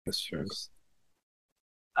Mushrooms.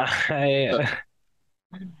 I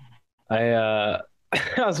I I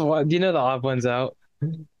was do you know the Odd Ones Out?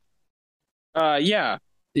 Yeah,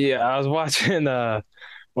 Yeah, I was watching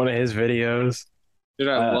one of his videos. dude,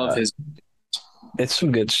 I love Uh his. it's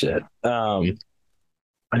some good shit.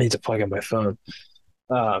 I need to plug in my phone.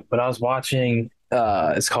 But I was watching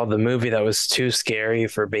it's called The Movie That Was Too Scary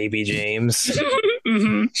for Baby James.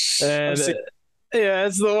 hmm I've And seen. yeah,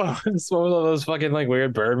 it's one of those fucking like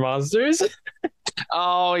weird bird monsters.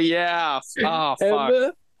 Oh yeah. Oh And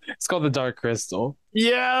fuck. it's called the Dark Crystal.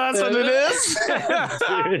 Yeah, that's what it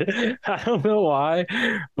And, is. dude, I don't know why,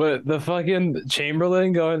 but the fucking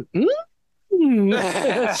Chamberlain going,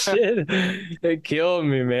 that shit, it killed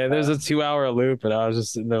me, man. There's a 2 hour loop, and I was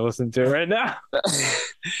just sitting there listening to it right now.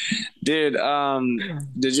 Dude,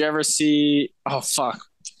 did you ever see? Oh fuck.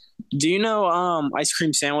 Do you know Ice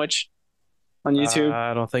Cream Sandwich on YouTube?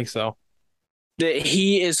 I don't think so. That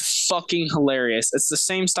he is fucking hilarious. It's the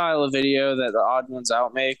same style of video that the Odd Ones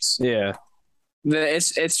Out makes. Yeah.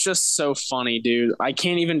 It's just so funny, dude. I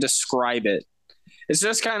can't even describe it. It's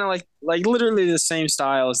just kind of like literally the same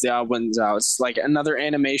style as the Odd Ones Out. It's like another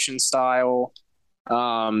animation style.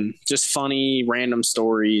 Just funny random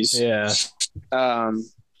stories. Yeah. Um,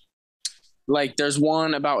 like there's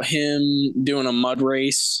one about him doing a mud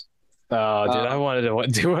race. Oh, dude, I Um, wanted to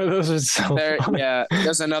do one of those. It's so fun. yeah,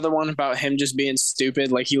 there's another one about him just being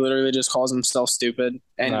stupid. Like he literally just calls himself stupid,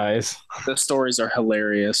 and Nice. the stories are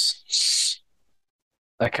hilarious.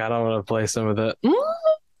 I kind of want to play some of that.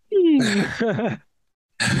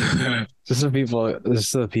 Just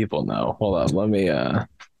so people know. Hold on,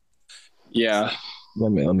 Yeah.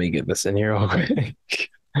 let me get this in here real quick.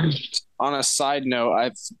 On a side note,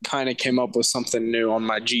 I've kind of came up with something new on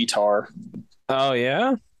my guitar. Oh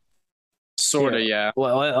yeah, Sort of, yeah.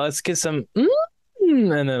 Well, let's get some, and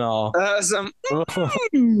then I'll. Some,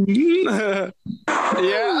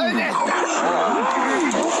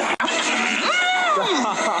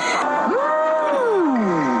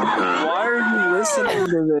 Why are you listening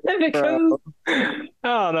to this, Because bro? I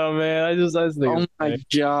don't know, man. I just think Oh it's my funny.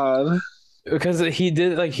 god. Because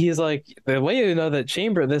he's like the way you know that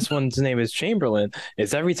this one's name is Chamberlain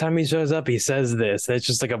is every time he shows up he says this. It's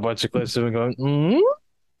just like a bunch of clips of him going.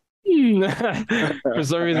 For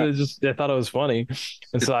some reason, I thought it was funny,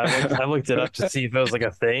 and so I looked it up to see if it was like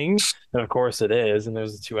a thing, and of course it is. And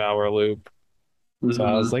there's a 2 hour loop, so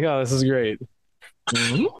I was Mhm. like, oh, this is great.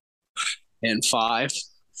 Mhm. In five,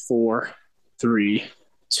 four, three,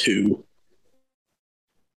 two.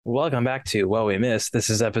 Welcome back to What We Missed. This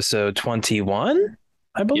is episode 21,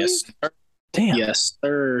 I believe. Yes, sir. Damn, Yes,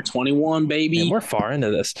 sir. 21, man, baby. we're far into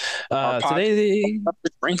this. Our podcast Today,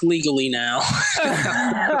 drink legally now.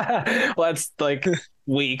 well, that's like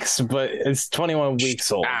weeks, but it's 21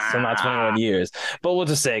 weeks old, so not 21 Ah. years. But we'll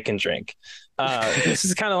just say it can drink. This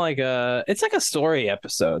is kind of like it's like a story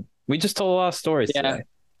episode. We just told a lot of stories Yeah. today.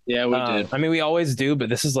 Yeah, we did. I mean, we always do, but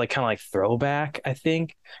this is like kind of like throwback, I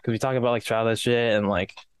think, because we talk about like childhood shit and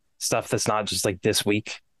like stuff that's not just like this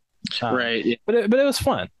week. Right. Yeah. But it was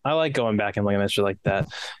fun. I like going back and looking at shit like that.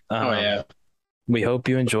 Oh, yeah. We hope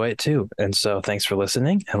you enjoy it too. And so thanks for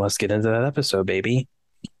listening, and let's get into that episode, baby.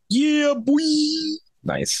 Yeah, boy.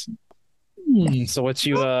 Nice. So what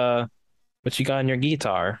you got on your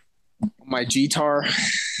guitar? My guitar.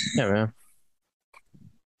 Yeah, man.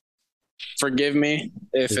 Forgive me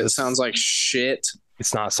if Is it this sounds like shit.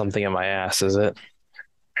 it's not something in my ass, is it?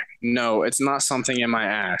 No, it's not something in my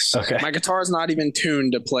ass. Okay. My guitar is not even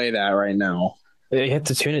tuned to play that right now. You have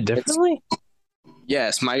to tune it differently?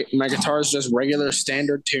 Yes, my guitar is just regular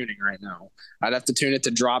standard tuning right now. I'd have to tune it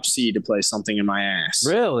to drop C to play something in my ass.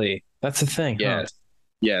 Really? That's a thing, huh? Yes.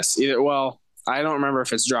 Yes. Either well, I don't remember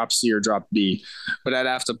if it's drop C or drop D, but I'd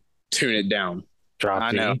have to tune it down. Drop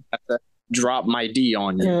I D. know. I have to drop my D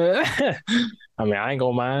on you. I mean, I ain't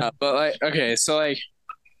gonna mind. But like, okay, so like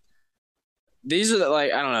these are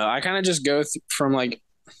like I don't know. I kind of just go from like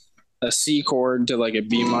a C chord to like a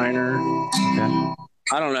B minor. Okay.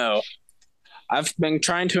 I don't know. I've been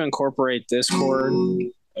trying to incorporate this chord.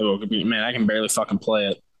 Oh man, I can barely fucking play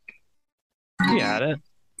it. You got it.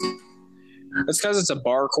 It's because it's a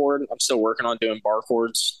bar chord. I'm still working on doing bar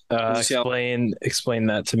chords. Explain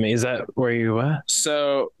that to me. Is that where you at?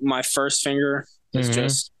 So my first finger is Mhm.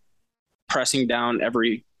 just pressing down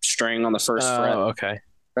every string on the first Oh, okay.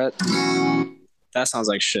 fret. That sounds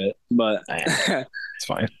like shit, but It's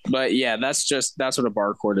fine. but yeah, that's what a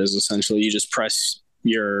bar chord is essentially. You just press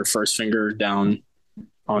your first finger down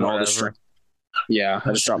on all the Whatever. strings. Yeah,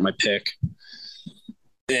 I just dropped my pick.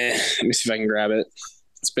 Let me see if I can grab it.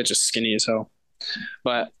 This bitch is skinny as hell.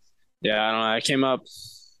 But yeah, I don't know. I came up.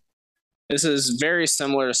 This is very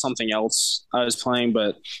similar to something else I was playing,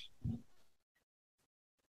 but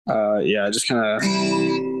yeah, just kind of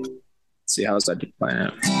see how's that playing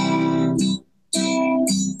it.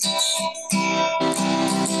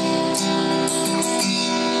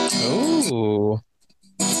 Ooh.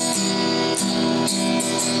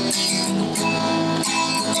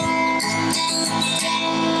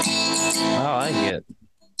 I like it.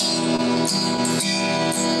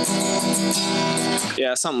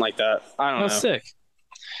 Yeah, something like that. I don't Oh, know. sick.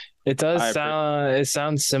 It does I sound. It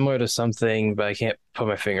sounds similar to something, but I can't put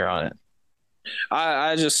my finger on it.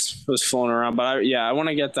 I just was fooling around, but yeah, I want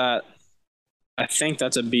to get that. I think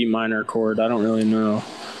that's a B minor chord. I don't really know.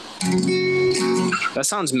 That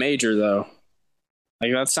sounds major though.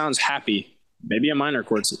 Like that sounds happy. Maybe a minor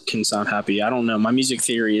chord can sound happy. I don't know. My music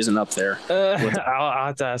theory isn't up there. I'll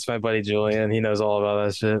have to ask my buddy Julian. He knows all about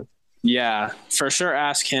that shit. Yeah, for sure.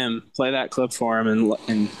 Ask him. Play that clip for him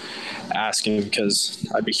and ask him because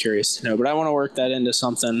I'd be curious to know. But I want to work that into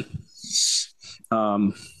something.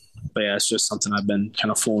 Um, but yeah, it's just something I've been kind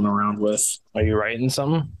of fooling around with. Are you writing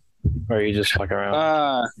something, or are you just fucking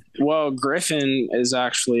around? Well, Griffin is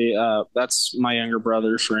actually that's my younger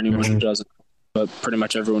brother. For anyone who doesn't, but pretty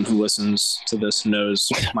much everyone who listens to this knows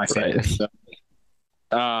my family. Right. So.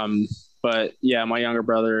 But yeah, my younger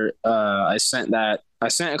brother, I sent a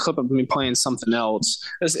clip of me playing something else.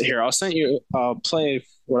 Here, I'll play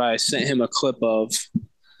what I sent him a clip of.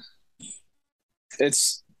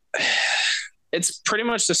 It's it's pretty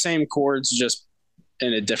much the same chords, just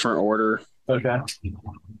in a different order. Okay.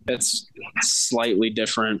 It's slightly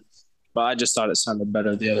different, but I just thought it sounded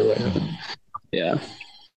better the other way. Yeah.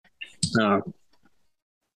 I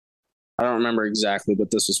don't remember exactly,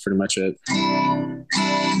 but this was pretty much it.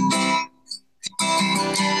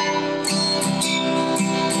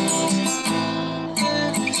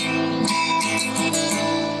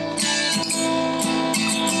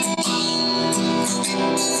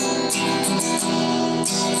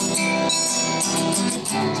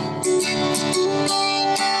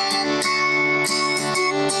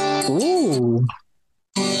 Ooh.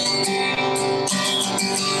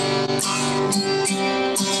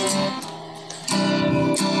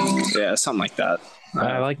 Yeah, something like that.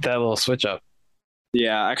 I like that little switch up.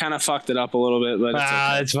 Yeah, I kind of fucked it up a little bit, but it's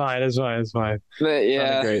okay. It's fine. It's fine. It's fine. But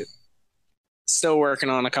yeah, great. Still working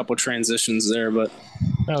on a couple transitions there, but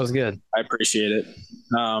that was good. I appreciate it.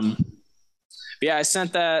 Yeah, I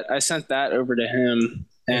sent that over to him,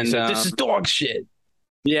 and this is dog shit.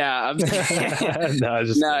 Yeah,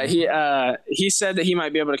 he said that he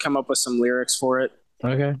might be able to come up with some lyrics for it.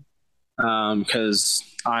 Okay. Because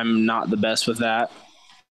I'm not the best with that,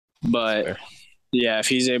 but yeah, if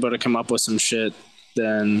he's able to come up with some shit,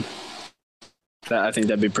 then I think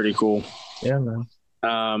that'd be pretty cool. Yeah, man.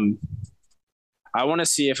 I want to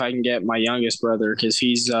see if I can get my youngest brother because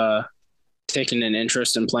he's taken an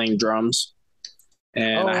interest in playing drums.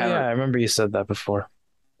 And I remember you said that before.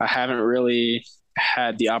 I haven't really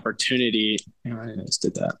had the opportunity. I just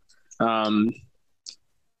did that. I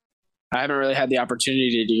haven't really had the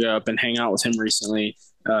opportunity to go up and hang out with him recently,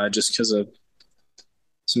 just because of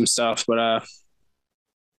some stuff. But I've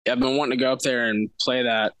been wanting to go up there and play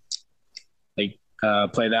that, play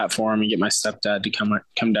that for him and get my stepdad to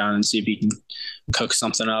come down and see if he can cook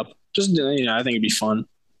something up. Just I think it'd be fun.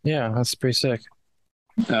 Yeah, that's pretty sick.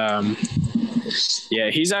 Yeah,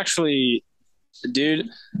 he's actually, dude.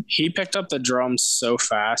 He picked up the drums so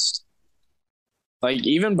fast. Like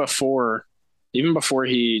even before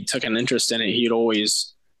he took an interest in it, he'd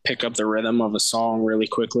always pick up the rhythm of a song really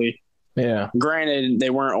quickly. Yeah. Granted, they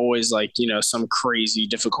weren't always like, some crazy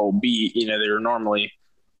difficult beat. They were normally,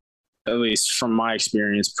 at least from my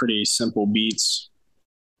experience, pretty simple beats.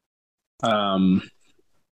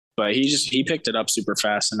 But he picked it up super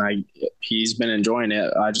fast, and he's been enjoying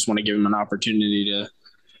it. I just want to give him an opportunity to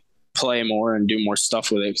play more and do more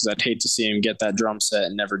stuff with it because I'd hate to see him get that drum set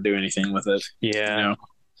and never do anything with it. Yeah.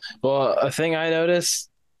 Well, a thing I noticed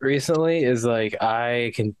recently is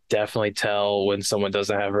I can definitely tell when someone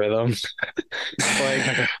doesn't have rhythm.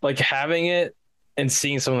 like having it and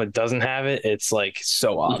seeing someone that doesn't have it, it's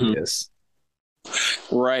so obvious.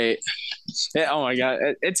 Right. Yeah, oh my god,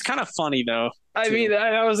 it's kind of funny though. I mean,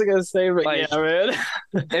 I wasn't gonna say, but yeah, man.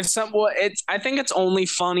 I think it's only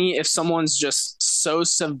funny if someone's just so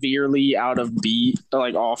severely out of beat, or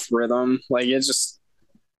off rhythm. It's just.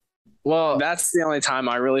 Well, that's the only time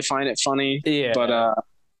I really find it funny. Yeah. But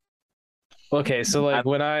okay, so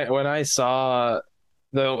when I saw,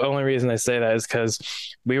 the only reason I say that is because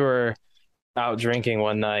we were out drinking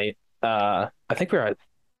one night. I think we were at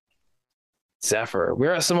Zephyr. We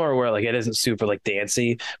were at somewhere where it isn't super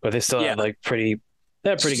dancey, but they still have pretty they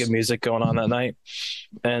had pretty good music going on that night.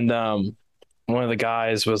 And one of the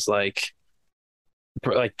guys was like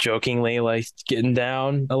jokingly like getting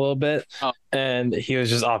down a little bit, Oh, and he was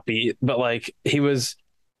just offbeat, but like he was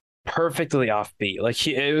perfectly offbeat. Like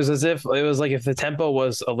it was as if it was like if the tempo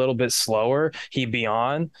was a little bit slower, he'd be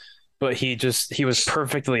on, but he was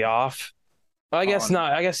perfectly off. Well, I guess on.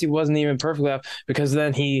 not. I guess he wasn't even perfectly off because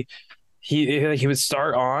then he would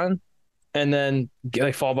start on and then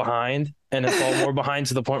like fall behind and then fall more behind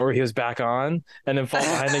to the point where he was back on and then fall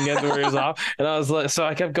behind again to where he was off. And I was like, so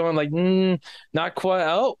I kept going like, not quite.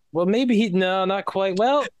 Oh, well, maybe no, not quite.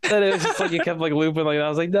 Well, then it was just like, it kept like looping like that. I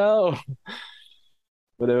was like, no,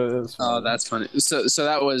 but it was Oh, fun. that's funny. So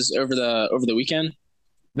that was over the weekend.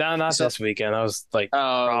 No, not So this weekend. That was like a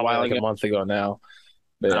probably while like a ago. month ago now.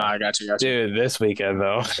 But yeah, I got you, got you. dude, this weekend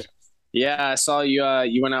though. Yeah, I saw you.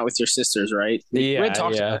 You went out with your sisters, right? We had Yeah,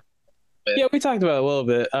 talked yeah. about it. Yeah, we talked about it a little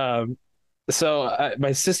bit. So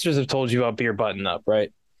my sisters have told you about beer button up,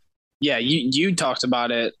 right? Yeah, you talked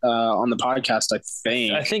about it on the podcast. I I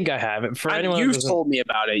think. think I have it. For anyone that You've doesn't, told me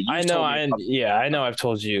about it. I You've know, told me about yeah, I know I've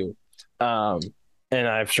told you. Um, and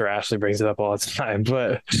I'm sure Ashley brings it up all the time,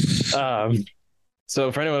 but um,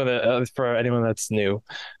 so for anyone that's new,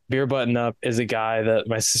 beer button up is a guy that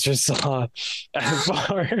my sister saw at a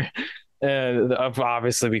bar. And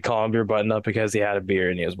obviously, we call him beer button up because he had a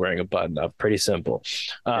beer and he was wearing a button up. Pretty simple.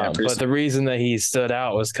 Yeah, pretty But soon. the reason that he stood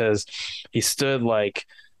out was because he stood like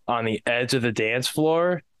on the edge of the dance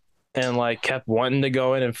floor and like kept wanting to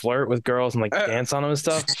go in and flirt with girls and like dance on them and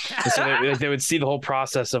stuff. And so they would see the whole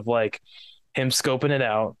process of like him scoping it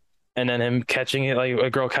out and then him catching it. Like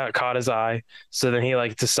a girl caught his eye. So then he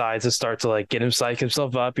like decides to start to like get him psych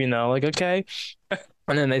himself up, like, okay.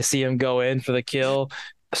 And then they see him go in for the kill,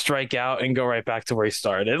 strike out, and go right back to where he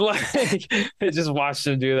started. Like they just watched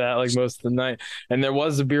him do that like most of the night. And there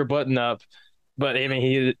was a beer button up, but I mean,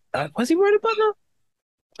 he was he wearing a button up?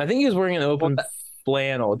 I think he was wearing an Well, open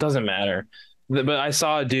flannel. It doesn't matter. But I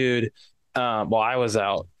saw a dude while I was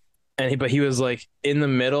out, and he was like in the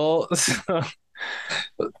middle. So,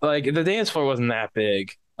 like the dance floor wasn't that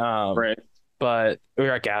big. right. But we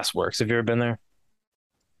were at Gasworks. Have you ever been there?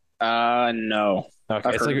 No. Okay,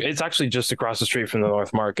 I've it's like heard. it's actually just across the street from the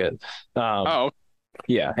North Market. Oh,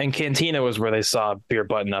 Yeah, and Cantina was where they saw Beer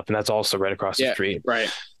Button Up, and that's also right across the yeah. street. Right.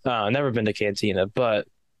 Never been to Cantina, but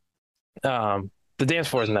the dance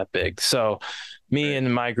floor isn't that big. So me Right.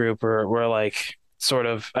 and my group were like sort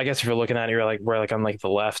of, I guess if you're looking at it, you're like we're like on like the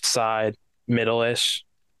left side, middle-ish,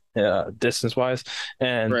 distance wise,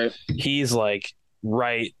 and Right. he's like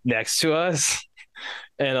right next to us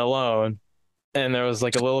and alone. And there was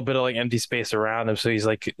like a little bit of like empty space around him, so he's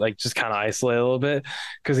like just kind of isolated a little bit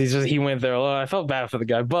because he went there alone. I felt bad for the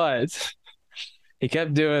guy, but he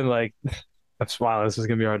kept doing like I'm smiling. This is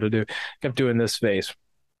gonna be hard to do. Kept doing this face.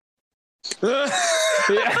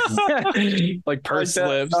 Yeah. Like Like pursed that.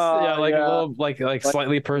 lips. Yeah, Oh, like a yeah. little like Like,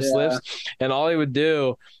 slightly pursed yeah. lips. And all he would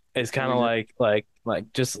do is kind of Yeah.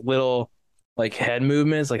 like just little like head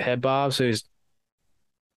movements, like head bobs. So he's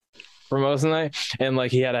for most of the night. And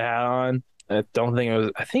like he had a hat on. I don't think it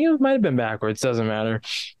was I think it might have been backwards, doesn't matter.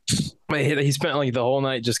 But he spent like the whole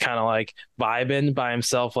night just kind of like vibing by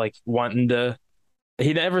himself, like wanting to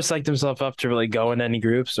he never psyched himself up to really go in any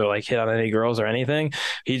groups or like hit on any girls or anything.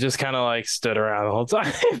 He just kind of like stood around the whole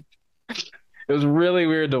time. It was really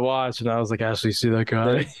weird to watch, and I was like, Ashley, see that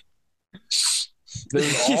guy? There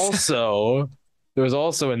was also there was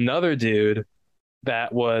also another dude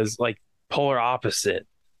that was like polar opposite,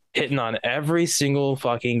 hitting on every single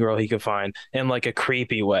fucking girl he could find in like a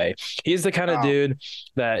creepy way. He's the kind of Oh, dude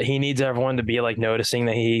that he needs everyone to be like noticing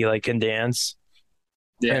that he like can dance.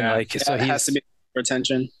 And yeah. like so Yeah. It has to he's be for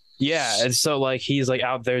attention. yeah, and so like he's like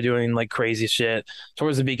out there doing like crazy shit.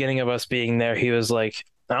 Towards the beginning of us being there, he was like,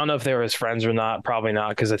 I don't know if they were his friends or not, probably not,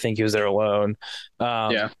 because I think he was there alone.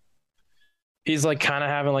 Um, Yeah. he's like kind of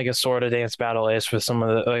having like a sort of dance battle ish with some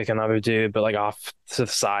of the like another dude, but like off to the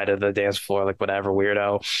side of the dance floor, like whatever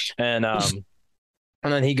weirdo. And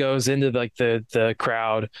then he goes into like the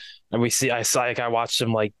crowd, and I saw like I watched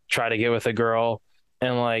him like try to get with a girl,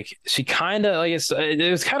 and like she kind of like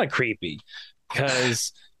it was kind of creepy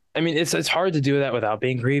because I mean it's hard to do that without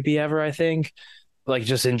being creepy ever. I think like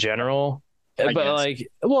just in general, I but guess. like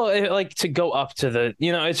well like to go up to the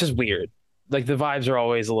it's just weird. Like the vibes are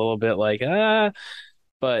always a little bit like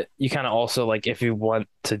but you kind of also like if you want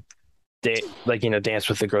to like dance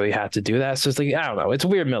with the girl you have to do that, so it's like I don't know, it's a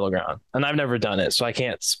weird middle ground and I've never done it so I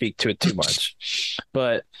can't speak to it too much.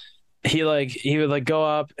 But he would like go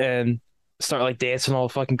up and start like dancing all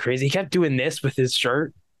fucking crazy. He kept doing this with his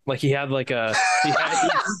shirt Like he had like a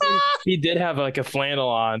he did have like a flannel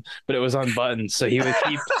on, but it was unbuttoned. So he'd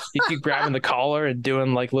keep grabbing the collar and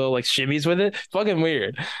doing like little like shimmies with it. Fucking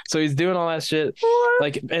weird. So he's doing all that shit. What?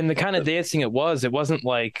 Like, and the kind of dancing it wasn't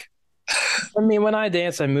like, I mean, when I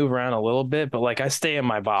dance, I move around a little bit, but like I stay in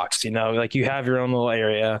my box, you know, like you have your own little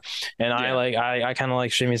area. And Yeah. I kind of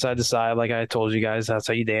like shimmy side to side. Like I told you guys, that's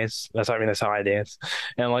how you dance. That's how I dance.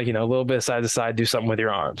 And like, you know, a little bit side to side, do something with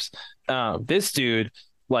your arms. This dude,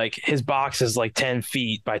 like his box is like 10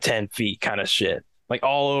 feet by 10 feet kind of shit, like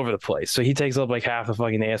all over the place. So he takes up like half the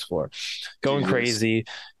fucking dance floor, going Jesus. crazy.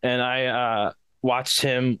 And I watched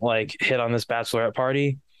him like hit on this bachelorette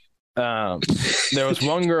party. There was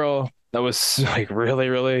one girl that was like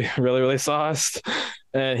really sauced,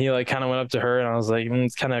 and he like kind of went up to her, and I was like,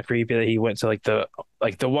 it's kind of creepy that he went to like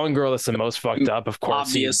the one girl that's the most fucked up. Of course,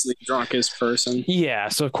 Obviously drunkest person. yeah.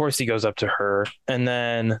 So of course he goes up to her, and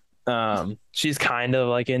then she's kind of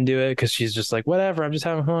like into it because she's just like, whatever, I'm just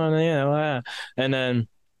having fun, you know. And then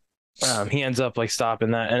he ends up like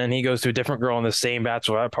stopping that, and then he goes to a different girl in the same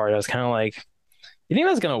bachelorette party. I was kind of like, you think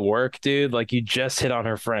that's gonna work, dude? Like you just hit on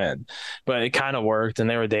her friend, but it kind of worked, and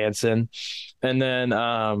they were dancing. And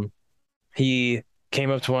then he came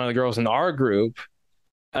up to one of the girls in our group,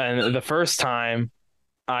 and the first time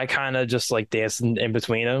I kind of just like danced in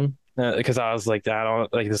between them because I was like, I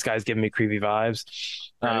don't like this guy's giving me creepy vibes.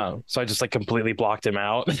 Right. So I just like completely blocked him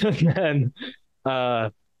out. And then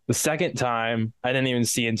the second time I didn't even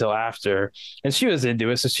see until after, and she was into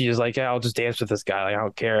it, so she was like, yeah, I'll just dance with this guy. Like I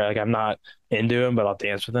don't care. Like I'm not into him, but I'll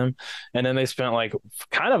dance with him. And then they spent like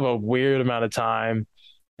kind of a weird amount of time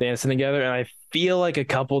dancing together. And I feel like a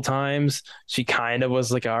couple times she kind of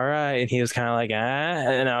was like, all right. And he was kind of like, ah.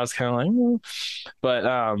 And I was kind of like,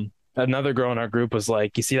 but another girl in our group was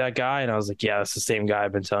like, you see that guy? And I was like, yeah, that's the same guy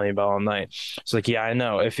I've been telling you about all night. She's like, yeah, I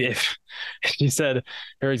know. If she said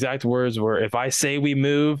her exact words were, if I say we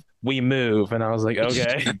move, we move. And I was like,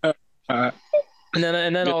 okay. Uh, And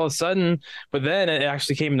then all of a sudden, but then it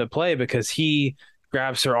actually came into play because he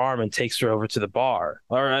grabs her arm and takes her over to the bar,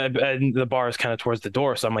 and the bar is kind of towards the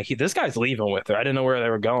door. So I'm like, this guy's leaving with her. I didn't know where they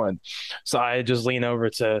were going, so I just lean over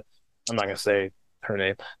to, I'm not gonna say her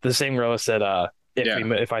name, the same girl that said, yeah.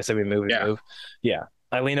 if I said we move, we Yeah. move. Yeah.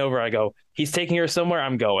 I lean over. I go, he's taking her somewhere.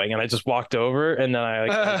 I'm going, and I just walked over, and then I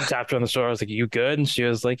like tapped her on the shoulder. I was like, you good? And she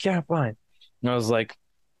was like, yeah, fine. And I was like,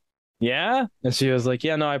 yeah. And she was like,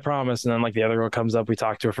 yeah, no, I promise. And then like the other girl comes up, we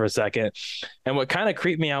talk to her for a second. And what kind of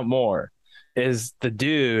creeped me out more is the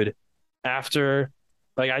dude after,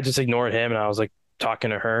 like, I just ignored him and I was like talking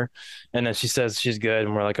to her. And then she says she's good.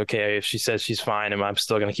 And we're like, okay, if she says she's fine and I'm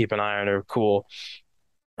still going to keep an eye on her, cool.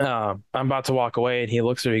 I'm about to walk away and he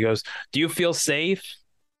looks at her, he goes, do you feel safe?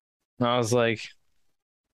 And I was like,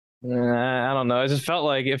 I don't know. It felt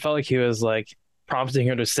like he was like prompting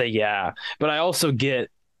her to say yeah. But I also get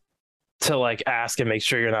to like ask and make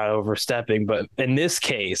sure you're not overstepping. But in this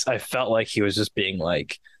case, I felt like he was just being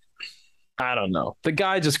like, I don't know. The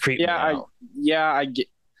guy just creeped me yeah, out. I get.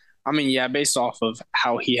 I mean, yeah, based off of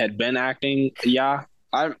how he had been acting, yeah.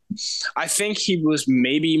 I think he was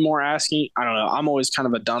maybe more asking. I don't know. I'm always kind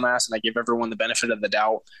of a dumbass, and I give everyone the benefit of the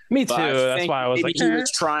doubt. Me But too. I That's think why I was maybe like, he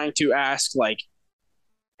was trying to ask, like,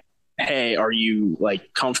 "Hey, are you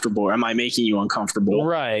like comfortable? Am I making you uncomfortable?"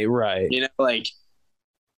 right. You know, like.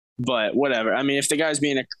 But whatever. I mean, if the guy's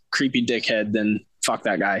being a creepy dickhead, then fuck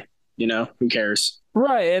that guy. You know, who cares?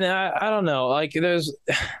 Right. And I don't know. Like there's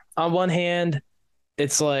on one hand,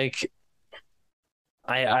 it's like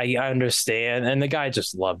I understand. And the guy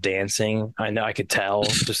just loved dancing. I know I could tell,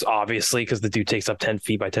 just obviously, because the dude takes up 10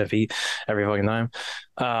 feet by 10 feet every fucking time.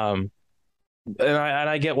 Um and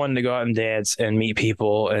I get wanting to go out and dance and meet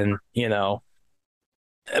people and you know,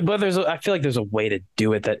 but I feel like there's a way to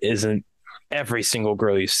do it that isn't every single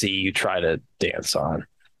girl you see you try to dance on.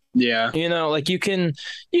 Yeah. You know, like you can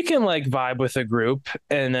like vibe with a group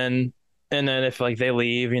and then if like they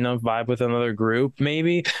leave, you know, vibe with another group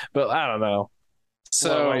maybe, but I don't know. Why are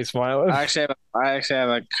So you smiling? I actually have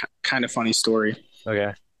a kind of funny story.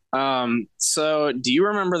 Okay. So do you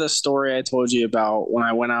remember the story I told you about when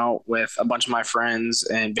I went out with a bunch of my friends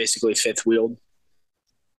and basically fifth wheeled?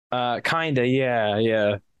 Kinda,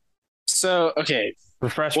 yeah. So okay,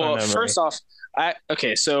 Refresh my well, memory. first off,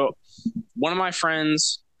 so one of my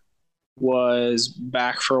friends was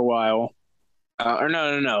back for a while. Or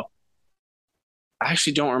no. I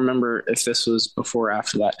actually don't remember if this was before or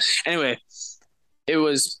after that. Anyway, it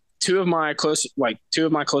was two of my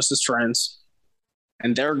closest friends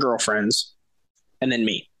and their girlfriends, and then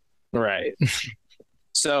me. Right.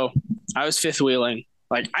 So I was fifth wheeling.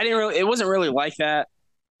 Like I didn't really, it wasn't really like that.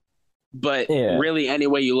 But Yeah. really, any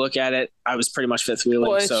way you look at it, I was pretty much fifth Well,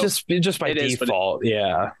 wheeling. it's So just by it is, default.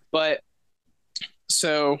 Yeah. but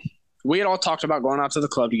so we had all talked about going out to the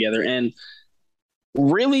club together, and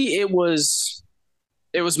really, it was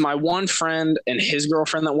my one friend and his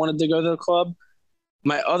girlfriend that wanted to go to the club.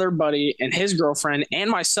 My other buddy and his girlfriend and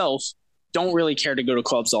myself don't really care to go to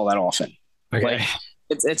clubs all that often. Okay. Like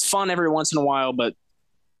it's fun every once in a while, but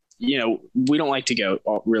we don't like to go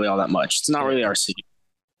really all that much. It's not really our scene.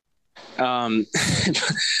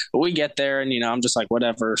 But we get there and I'm just like,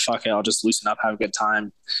 whatever, fuck it, I'll just loosen up, have a good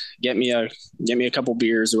time, get me a couple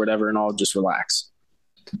beers or whatever, and I'll just relax.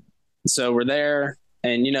 So we're there,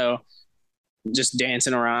 and just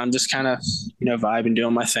dancing around, just kind of vibing,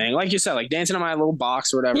 doing my thing, like you said, like dancing in my little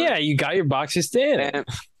box or whatever. Yeah, you got your box, you're standing.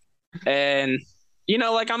 And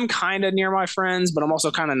like I'm kind of near my friends, but I'm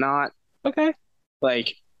also kind of not. Okay.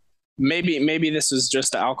 Like maybe this is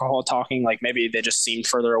just the alcohol talking, like maybe they just seem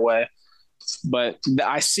further away. But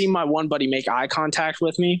I see my one buddy make eye contact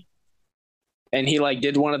with me, and he like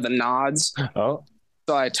did one of the nods. Oh.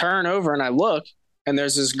 So I turn over and I look, and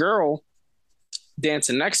there's this girl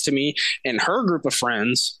dancing next to me and her group of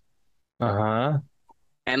friends. Uh-huh.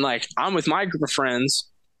 And like I'm with my group of friends.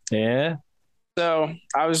 Yeah. So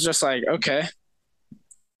I was just like, okay.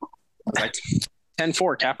 I was like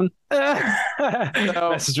 10-4, Captain.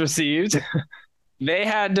 Message received. They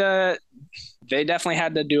definitely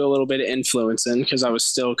had to do a little bit of influencing because I was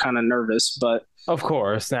still kind of nervous, but of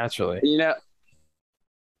course, naturally.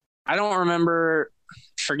 I don't remember.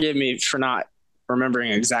 Forgive me for not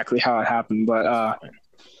remembering exactly how it happened, but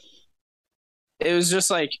it was just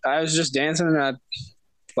like I was just dancing, and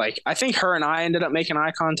I think her and I ended up making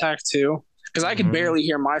eye contact too, because I could barely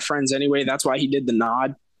hear my friends anyway. That's why he did the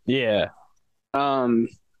nod. Yeah. But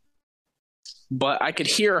I could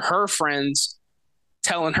hear her friends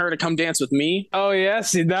telling her to come dance with me. Oh yeah,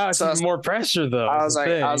 see now it's even more pressure though. I was like,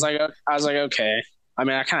 okay. I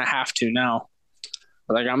mean, I kind of have to now.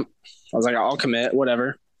 I was like, I'll commit,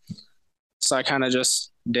 whatever. So I kind of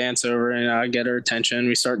just dance over and I get her attention.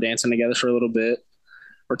 We start dancing together for a little bit.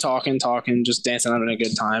 We're talking, just dancing, having a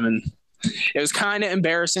good time, and it was kind of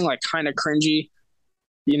embarrassing, like kind of cringy,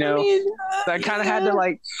 I mean, I kind of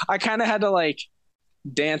had to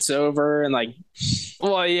dance over and like.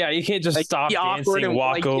 Well, yeah, you can't just stop dancing and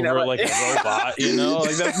walk over like a robot,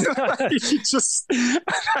 like that's not,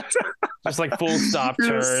 just like full stop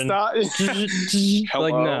turn. Like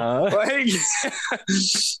no,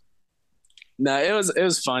 no, it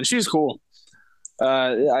was fun. She was cool.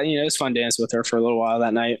 It was fun dancing with her for a little while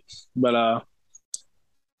that night, but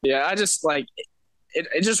yeah, I just like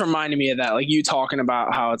it just reminded me of that, like you talking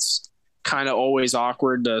about how it's kind of always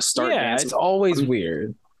awkward to start dancing. It's always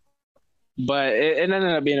weird. But it ended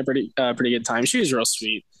up being a pretty good time. She was real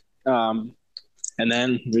sweet. And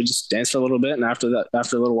then we just danced for a little bit, and after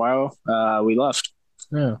a little while, we left.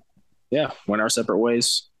 Yeah, went our separate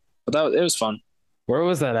ways. But it was fun. Where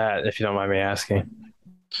was that at, if you don't mind me asking?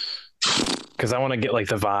 Because I want to get like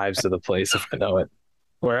the vibes of the place if I know it.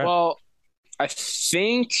 Where? Well, I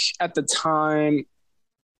think at the time,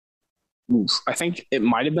 I think it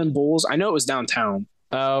might have been Bulls. I know it was downtown.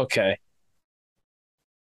 Oh, okay.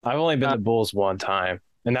 I've only been to Bulls one time,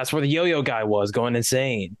 and that's where the yo-yo guy was going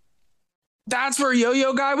insane. That's where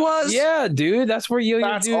yo-yo guy was? Yeah, dude, that's where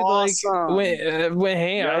yo-yo dude awesome. Like went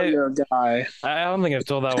hang. Yo-yo guy. I don't think I've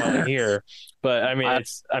told that one here, but I mean,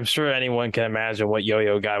 I'm sure anyone can imagine what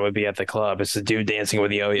yo-yo guy would be at the club. It's a dude dancing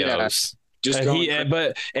with yo-yos.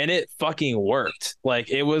 Yeah. And it fucking worked. Like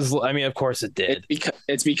it was. I mean, of course it did.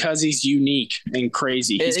 It's because he's unique and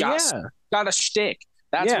crazy. He's got a shtick.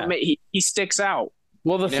 That's what he sticks out.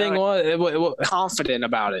 Well, the thing was confident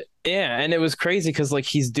about it. Yeah, and it was crazy because like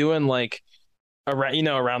he's doing like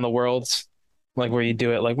around the worlds, like where you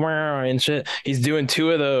do it like and shit. He's doing two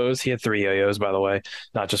of those. He had 3 yo-yos, by the way,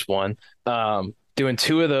 not just one. Doing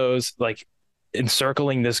 2 of those, like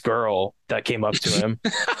encircling this girl that came up to him.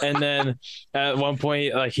 And then at one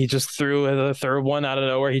point, like he just threw the third one out of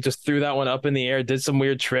nowhere. He just threw that one up in the air, did some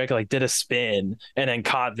weird trick, like did a spin, and then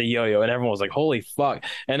caught the yo-yo, and everyone was like, holy fuck.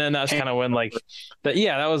 And then that's kind of when like that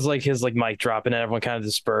was like his like mic drop, and everyone kind of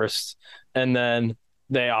dispersed. And then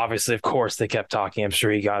they obviously, of course, they kept talking. I'm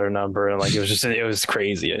sure he got her number, and like it was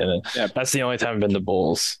crazy. And that's the only time I've been to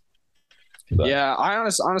Bulls. But yeah, I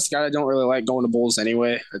honestly, I don't really like going to Bulls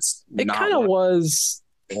anyway. It kind of was.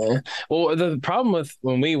 Well, the problem with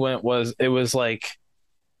when we went was it was like,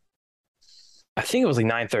 I think it was like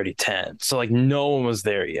 9:30, 10. So like no one was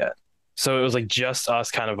there yet. So it was like just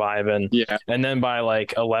us kind of vibing. Yeah. And then by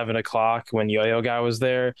like 11 o'clock when Yo-Yo guy was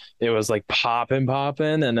there, it was like popping.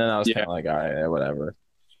 And then I was kind of like, all right, whatever.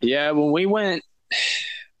 Yeah. When we went,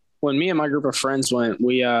 when me and my group of friends went,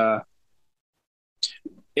 we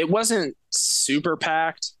it wasn't super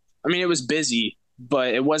packed. I mean, it was busy,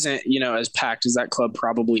 but it wasn't, as packed as that club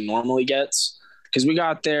probably normally gets. Because we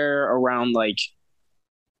got there around like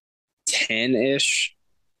 10-ish.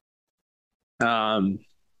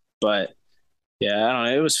 But yeah, I don't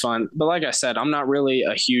know. It was fun. But like I said, I'm not really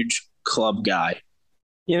a huge club guy.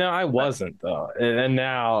 I wasn't though, and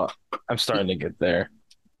now I'm starting to get there.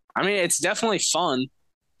 I mean, it's definitely fun.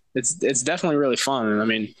 It's definitely really fun. And I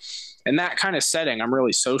mean, in that kind of setting, I'm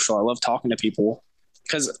really social. I love talking to people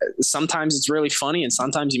because sometimes it's really funny and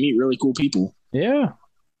sometimes you meet really cool people. Yeah.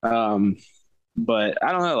 But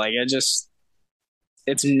I don't know. Like,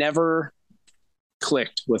 it's never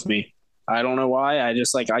clicked with me. I don't know why. I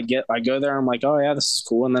just I go there. I'm like, oh yeah, this is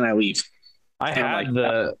cool, and then I leave. I And I'm had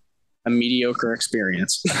like, a mediocre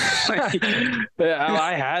experience.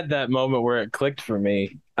 I had that moment where it clicked for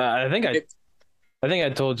me. I think I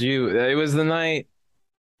told you it was the night.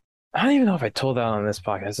 I don't even know if I told that on this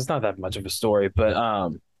podcast. It's not that much of a story,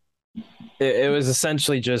 but it was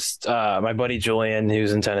essentially just my buddy Julian,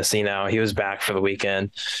 who's in Tennessee now. He was back for the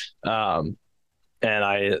weekend, and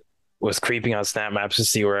I was creeping on Snap Maps to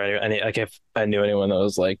see where if I knew anyone that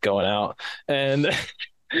was like going out, and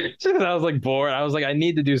just because I was like bored, I was like, I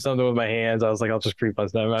need to do something with my hands. I was like, I'll just creep on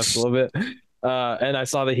Snap Maps a little bit. And I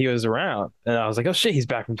saw that he was around, and I was like, oh shit, he's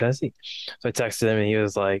back from Tennessee. So I texted him, and he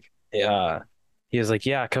was like,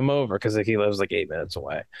 yeah, come over, because he lives like 8 minutes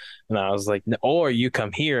away. And I was like, or you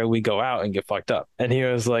come here and we go out and get fucked up. And he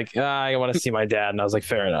was like, I want to see my dad. And I was like,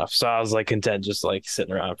 fair enough. So I was like content just like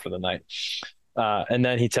sitting around for the night. And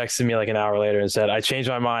then he texted me like an hour later and said, I changed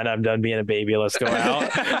my mind. I'm done being a baby. Let's go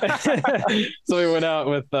out. So we went out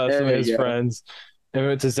with some of his friends. And we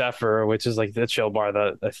went to Zephyr, which is like the chill bar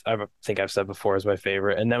that I think I've said before is my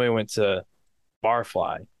favorite. And then we went to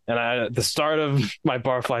Barfly. And at the start of my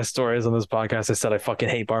Barfly stories on this podcast, I said I fucking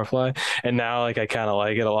hate Barfly. And now like I kind of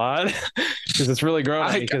like it a lot because it's really grown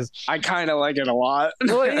on me. Because I kind of like it a lot.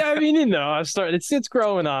 Well, yeah, I mean, I've started. It's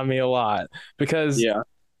growing on me a lot because they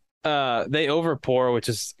overpour, which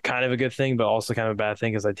is kind of a good thing, but also kind of a bad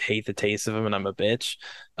thing because I hate the taste of them and I'm a bitch.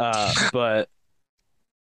 But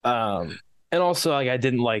and also like I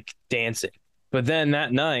didn't like dancing. But then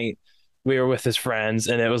that night we were with his friends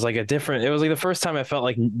and it was like the first time I felt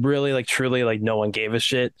like really like truly like no one gave a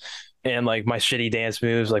shit. And like my shitty dance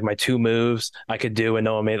moves, like my two moves I could do and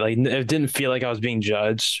no one made, like it didn't feel like I was being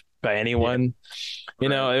judged by anyone. It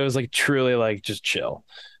was like truly like just chill.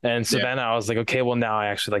 And so then I was like, okay, well now I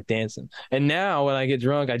actually like dancing. And now when I get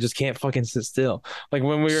drunk, I just can't fucking sit still. Like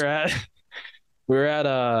when we were at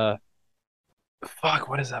fuck,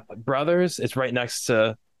 what is that? Brothers. It's right next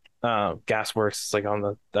to Gasworks. It's like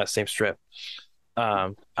on that same strip.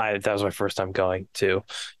 That was my first time going to.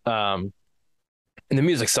 And the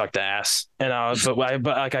music sucked ass. And I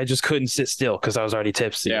just couldn't sit still because I was already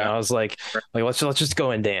tipsy. Yeah. And I was like let's just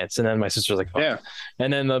go and dance. And then my sister was like, fuck. Yeah.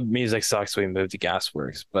 And then the music sucks, so we moved to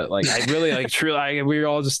Gasworks. But like I really like truly we were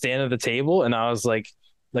all just standing at the table and I was like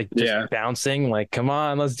just bouncing, like, come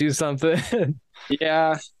on, let's do something.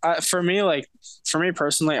 Yeah. For me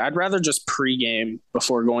personally, I'd rather just pregame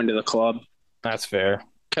before going to the club. That's fair.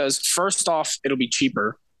 Because first off, it'll be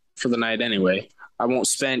cheaper for the night anyway. I won't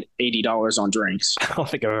spend $80 on drinks. I don't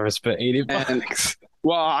think I've ever spent $80.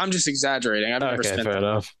 Well, I'm just exaggerating. I've never spent fair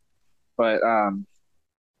enough. But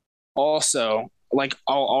also, like,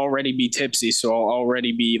 I'll already be tipsy, so I'll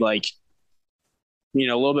already be like, a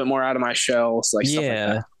little bit more out of my shell, like stuff like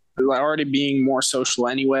that. Like already being more social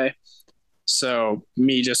anyway. So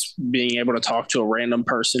me just being able to talk to a random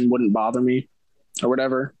person wouldn't bother me or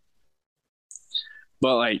whatever.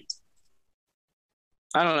 But like,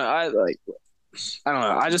 I don't know. I don't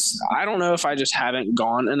know. I don't know if I just haven't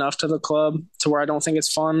gone enough to the club to where I don't think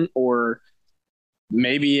it's fun, or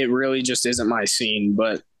maybe it really just isn't my scene.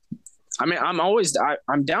 But I mean,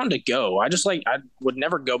 I'm down to go. I would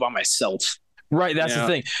never go by myself. Right. That's the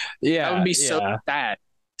thing. Yeah. That would be so sad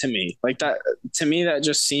to me. Like that, to me, that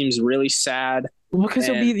just seems really sad. Well, because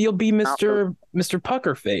you'll be Mr.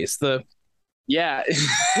 Pucker Face. You're just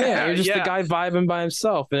the guy vibing by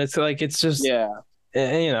himself. And it's like, it's just, But I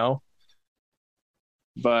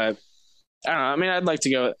don't know. I mean, I'd like to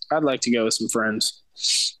go with some friends.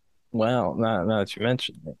 Well, now that you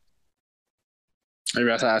mentioned it. Are you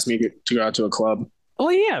about to ask me to go out to a club? Oh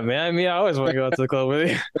yeah, man. I mean, I always want to go out to the club with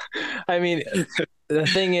you. I mean, the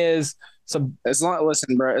thing is,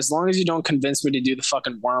 listen, bro, as long as you don't convince me to do the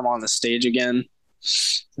fucking worm on the stage again.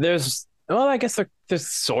 I guess there's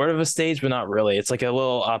sort of a stage, but not really. It's like a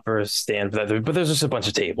little upper stand, but there's just a bunch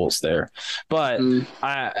of tables there. But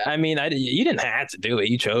I mean, you didn't have to do it.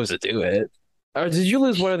 You chose to do it. Or did you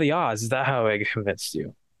lose What Are the Odds? Is that how I convinced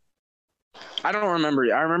you? I don't remember.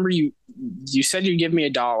 I remember you said you'd give me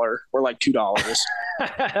 $1 or like $2.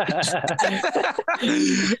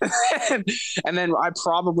 And then I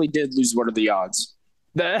probably did lose. What are the odds?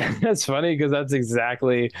 That's funny because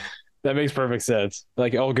that makes perfect sense.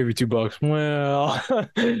 Like, I'll give you $2. Well,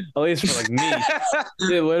 at least for like me.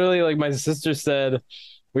 It literally, like my sister said,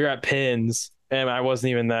 we were at Pins and I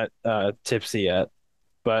wasn't even that tipsy yet.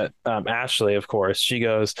 But Ashley, of course, she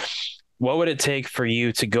goes, "What would it take for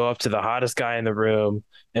you to go up to the hottest guy in the room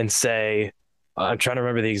and say, I'm trying to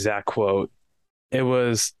remember the exact quote. It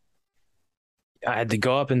was, I had to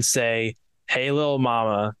go up and say, 'Hey, little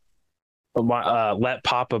mama, let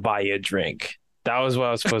Papa buy you a drink.'" That was what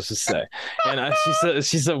I was supposed to say. And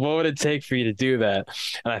she said, "What would it take for you to do that?"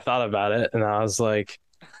 And I thought about it, and I was like,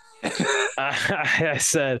 I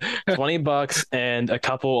said $20 and a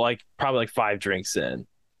couple, like probably like 5 drinks in.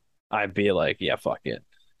 I'd be like, yeah, fuck it.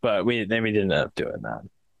 But we didn't end up doing that.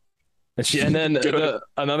 And then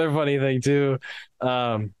another funny thing too,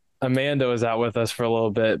 Amanda was out with us for a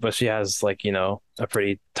little bit, but she has like, a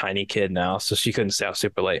pretty tiny kid now, so she couldn't stay out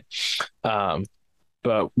super late. Um,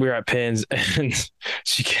 but we were at Pins and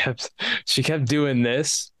she kept doing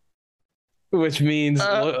this, which means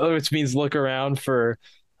look around for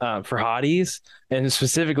hotties, and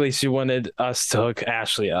specifically she wanted us to hook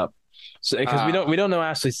Ashley up, so because we don't know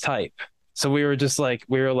Ashley's type. So we were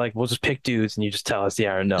like, we'll just pick dudes, and you just tell us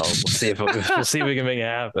yeah or no. We'll see if we can make it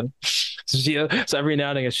happen. So every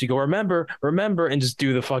now and again she go, remember, and just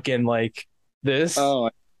do the fucking like this. Oh,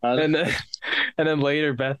 and then and then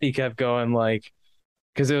later Bethy kept going like,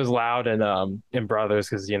 because it was loud in Brothers,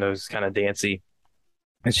 because it's kind of dancey,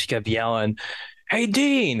 and she kept yelling, "Hey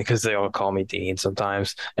Dean," because they all call me Dean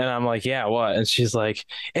sometimes. And I'm like, "Yeah, what?" And she's like,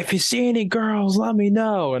 "If you see any girls, let me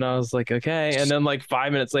know." And I was like, "Okay." And then like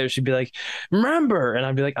 5 minutes later, she'd be like, "Remember?" And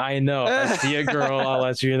I'd be like, "I know. If I see a girl, I'll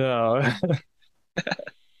let you know."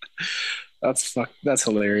 That's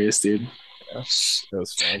hilarious, dude. Yeah, it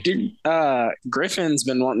was fun. Dude, Griffin's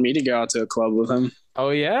been wanting me to go out to a club with him. Oh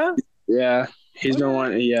yeah? Yeah, he's been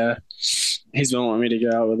wanting. Yeah, he's been wanting me to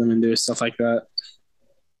go out with him and do stuff like that.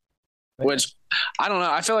 Which I don't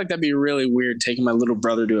know. I feel like that'd be really weird taking my little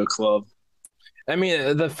brother to a club. I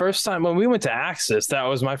mean, the first time when we went to Axis, that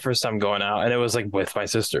was my first time going out, and it was like with my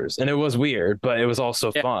sisters, and it was weird, but it was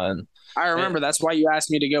also Yeah, fun. I remember. And, That's why you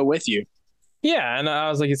asked me to go with you. yeah, and I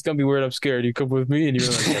was like, "It's gonna be weird. I'm scared. You come with me," and you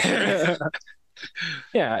were like, "Yeah, sure."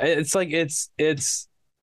 Yeah, it's like it's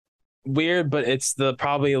weird, but it's the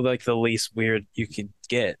probably like the least weird you could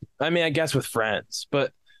get. I mean, I guess with friends,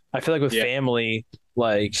 but I feel like with Yeah, family,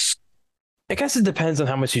 like I guess it depends on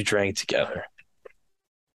how much you drank together.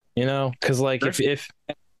 Because like Griffin if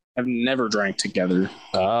have never drank together.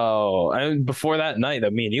 before that night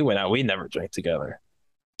that me and you went out, we never drank together.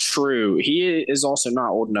 True. He is also not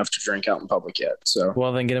old enough to drink out in public yet. So,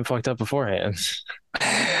 Well, then get him fucked up beforehand.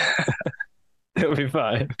 It'll be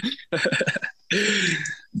fine.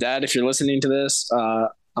 Dad, if you're listening to this,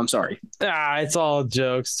 I'm sorry. It's all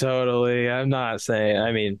jokes, totally. I'm not saying.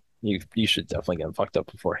 I mean, you should definitely get him fucked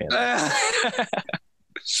up beforehand.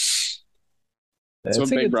 That's what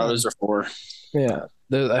It's a big good brothers time. are for. Yeah,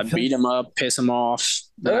 I beat him up, piss him off.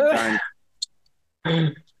 That's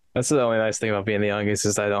the only nice thing about being the youngest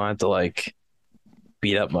is I don't have to like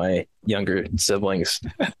beat up my younger siblings.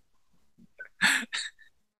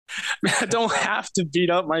 I don't have to beat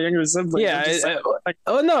up my younger siblings. Yeah. Like,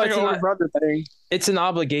 Oh no, like an older brother thing. it's an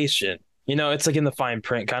obligation. It's like in the fine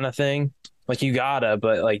print kind of thing. Like you gotta,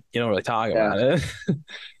 but like you don't really talk about it.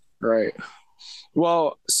 Right.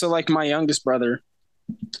 Well, so like my youngest brother,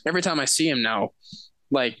 every time I see him now,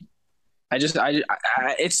 like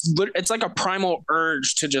it's like a primal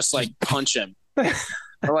urge to just like punch him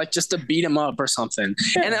or like just to beat him up or something.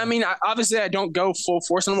 Yeah. And I mean, obviously I don't go full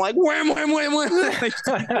force and I'm like wham wham wham wham like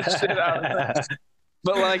shit out.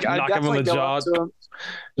 But like I definitely go up to him.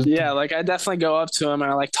 Yeah, like I definitely go up to him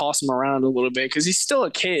and I like toss him around a little bit because he's still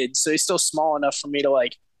a kid, so he's still small enough for me to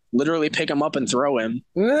like literally pick him up and throw him.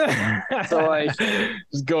 So like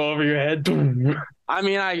just go over your head. I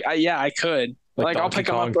mean, yeah, I could. Like I'll pick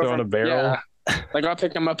him up throwing a barrel. Yeah. Like I'll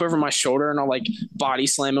pick him up over my shoulder and I'll like body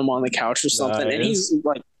slam him on the couch or something, and he's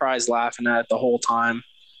like cries laughing at it the whole time.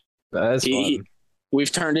 That's fun.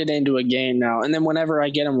 We've turned it into a game now, and then whenever I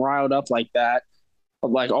get him riled up like that,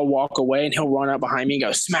 like I'll walk away and he'll run up behind me and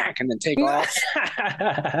go smack and then take off.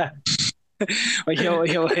 Like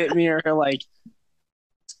he'll hit me or he'll like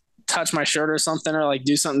touch my shirt or something or like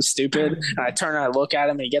do something stupid, and I turn and I look at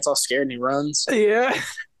him and he gets all scared and he runs. Yeah.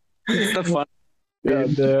 It's the fun.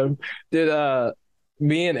 God damn. Did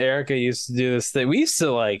me and Erica used to do this thing. We used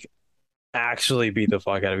to like actually beat the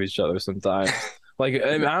fuck out of each other sometimes. Like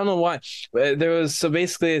I don't know why. There was so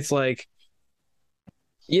basically it's like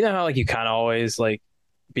you know how like you kind of always like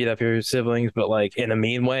beat up your siblings, but like in a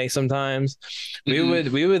mean way sometimes. We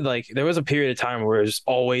would like there was a period of time where we were just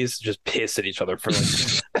always just pissed at each other for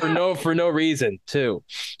like for no reason too.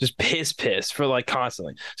 Just piss for like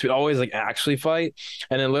constantly. So we'd always like actually fight.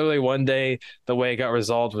 And then literally one day the way it got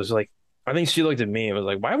resolved was like I think she looked at me and was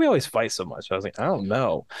like, why do we always fight so much? I was like, I don't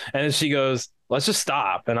know. And then she goes, let's just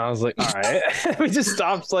stop. And I was like, all right. We just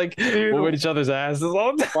stopped like whooping each other's asses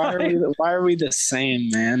all the time. Why are we the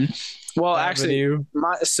same, man? Well, actually,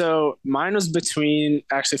 mine was between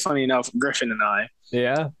actually, funny enough, Griffin and I.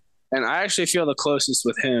 Yeah. And I actually feel the closest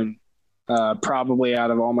with him, probably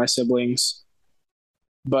out of all my siblings.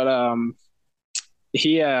 But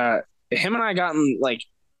him and I got in like,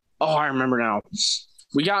 oh, I remember now.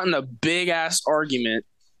 We got in a big ass argument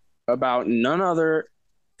about none other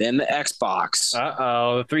than the Xbox.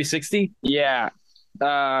 Uh-oh, the 360? Yeah,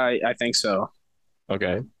 I think so.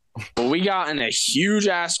 Okay. But we got in a huge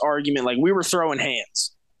ass argument. Like we were throwing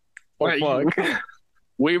hands. What the fuck?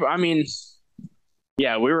 I mean,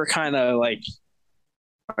 yeah, we were kind of like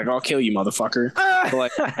I'll kill you, motherfucker. But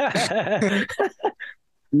like,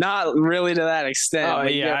 not really to that extent. Oh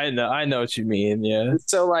like, yeah, I know what you mean. Yeah.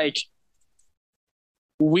 So like,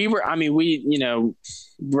 we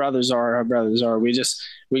brothers are our brothers are. We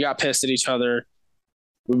got pissed at each other.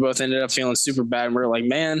 We both ended up feeling super bad, and we are like,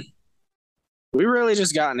 man, we really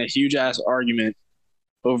just got in a huge ass argument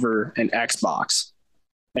over an Xbox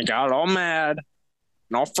and got all mad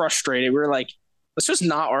and all frustrated. We were like, let's just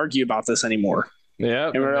not argue about this anymore.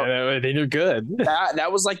 Yeah, then you're good.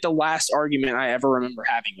 That was like the last argument I ever remember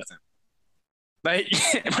having with him. Like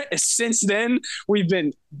since then, we've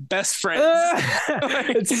been best friends.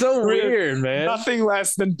 It's so weird, man. Nothing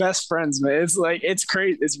less than best friends, man. It's like it's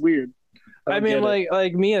crazy. It's weird. I mean,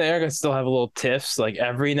 like me and Erica still have a little tiffs like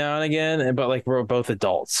every now and again, but like we're both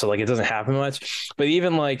adults, so like it doesn't happen much. But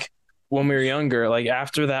even like when we were younger, like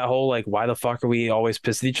after that whole like why the fuck are we always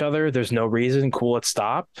pissed at each other? There's no reason. Cool, let's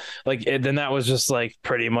stop. Then that was just like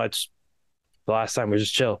pretty much the last time we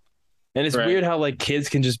just chill. And it's weird how like kids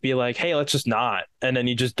can just be like, hey, let's just not, and then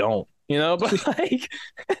you just don't, you know. But like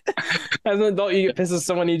as an adult, you get pissed at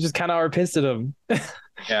someone, you just kind of are pissed at them.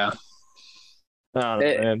 Yeah. I don't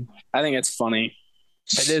know, man. I think it's funny.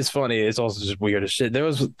 It is funny. It's also just weird as shit. There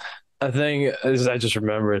was a thing as I just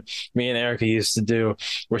remembered. Me and Erica used to do.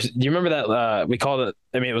 Do you remember that? We called it.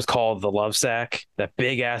 I mean, it was called the love sack. That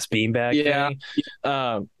big ass beanbag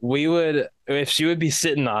thing. We would, if she would be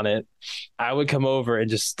sitting on it, I would come over and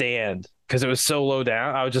just stand because it was so low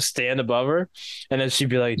down. I would just stand above her, and then she'd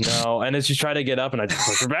be like, "No," and then she'd try to get up, and I just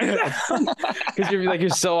push her back down because you're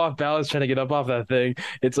so off balance trying to get up off that thing.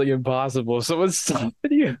 It's like impossible. So what's stopping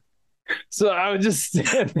you? So I would just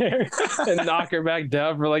stand there and knock her back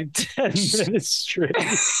down for like 10 minutes straight.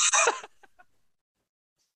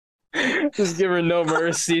 Just give her no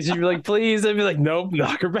mercy. She'd be like, please. I'd be like, nope,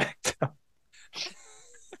 knock her back down.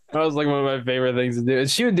 That was like one of my favorite things to do.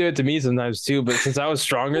 And she would do it to me sometimes too, but since I was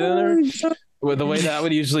stronger than her, the way that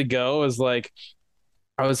would usually go is like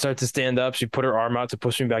I would start to stand up. She'd put her arm out to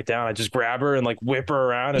push me back down. I'd just grab her and like whip her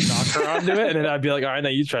around and knock her onto it. And then I'd be like, all right, now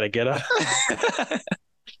you try to get up.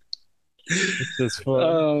 It's just fun.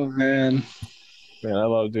 Oh man, I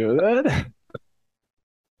love doing that.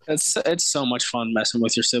 It's so much fun messing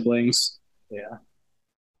with your siblings. Yeah,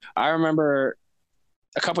 I remember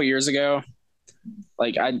a couple years ago,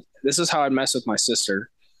 like this is how I'd mess with my sister.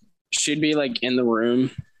 She'd be like in the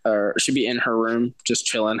room, or she'd be in her room, just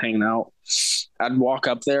chilling, hanging out. I'd walk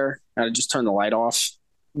up there, and I'd just turn the light off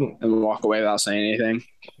and walk away without saying anything.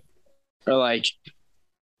 Or like,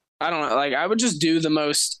 I don't know, like I would just do the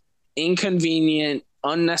most inconvenient,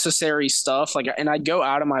 unnecessary stuff. Like, and I'd go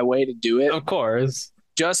out of my way to do it. Of course.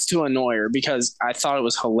 Just to annoy her because I thought it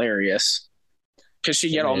was hilarious. Because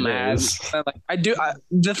she'd get all mad.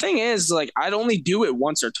 The thing is, like, I'd only do it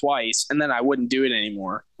once or twice, and then I wouldn't do it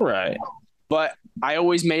anymore. Right. But I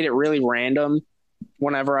always made it really random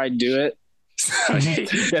whenever I do it.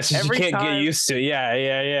 Yes, you can't get used to it. Yeah.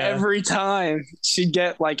 Every time she'd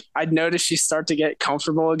get like, I'd notice she'd start to get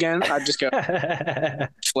comfortable again. I'd just go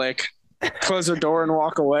flick, close her door, and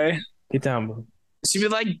walk away. Get down, bro. She'd be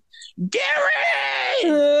like, Gary!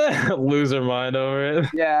 Lose her mind over it.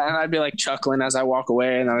 Yeah, and I'd be like chuckling as I walk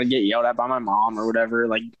away, and then I'd get yelled at by my mom or whatever,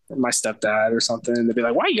 like my stepdad or something. And they'd be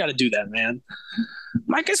like, why you got to do that, man?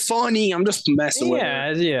 Mike is funny. I'm just messing with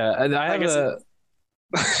her. Yeah.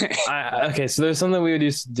 Okay, so there's something we would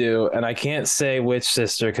used to do, and I can't say which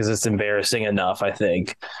sister because it's embarrassing enough, I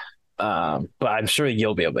think. But I'm sure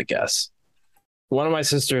you'll be able to guess. one of my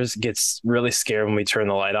sisters gets really scared when we turn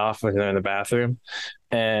the light off when they're in the bathroom.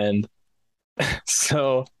 And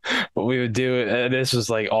so what we would do, and this was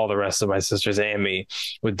like all the rest of my sisters and me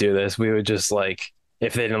would do this. We would just like,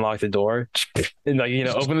 if they didn't lock the door, and like,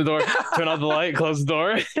 open the door, turn off the light, close the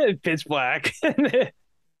door, pitch black. And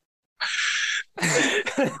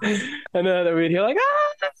then we'd hear like,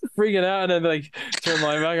 freaking out, and then like turn the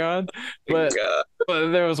light back on. But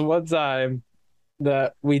there was one time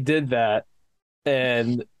that we did that,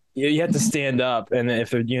 and you have to stand up, and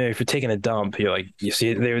if if you're taking a dump, you're like,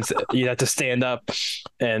 you have to stand up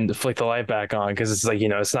and flick the light back on because it's like,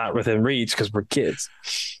 it's not within reach because we're kids.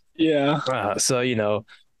 Yeah. So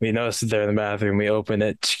we noticed that they're in the bathroom. We open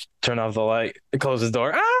it, turn off the light, close the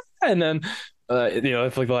door, and then flick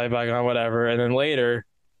the light back on, whatever. And then later,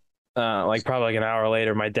 like probably like an hour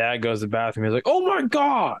later, my dad goes to the bathroom. He's like, "Oh my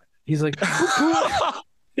God!" He's like,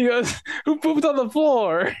 he goes, "Who pooped on the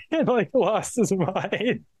floor?" And like lost his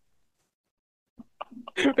mind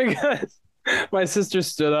because my sister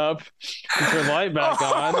stood up and turned the light back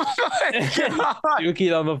on, and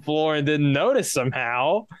dookied on the floor and didn't notice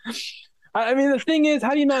somehow. I mean, the thing is,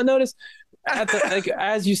 how do you not notice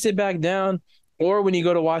as you sit back down, or when you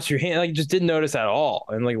go to wash your hand? Like, just didn't notice at all,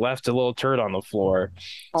 and like left a little turd on the floor.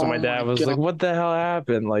 So my dad was like, "What the hell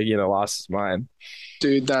happened?" Like, lost his mind.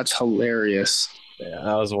 Dude, that's hilarious. Yeah,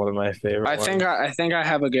 that was one of my favorite. I think I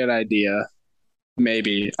have a good idea.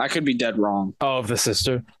 Maybe I could be dead wrong. Oh, of the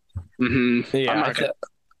sister. Mm-hmm.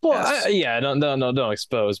 Yeah. Don't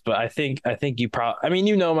expose. But I think you probably. I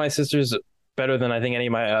mean, my sisters better than I think any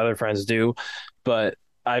of my other friends do, but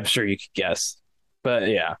I'm sure you could guess. But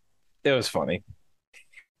yeah, it was funny.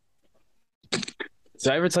 Did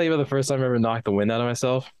I ever tell you about the first time I ever knocked the wind out of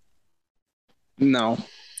myself? No,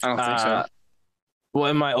 I don't think so.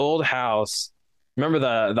 Well, in my old house, remember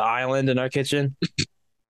the island in our kitchen?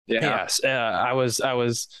 Yeah. Yes. I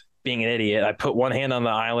was being an idiot. I put one hand on the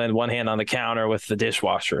island, one hand on the counter with the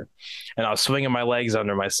dishwasher, and I was swinging my legs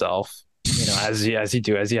under myself. As you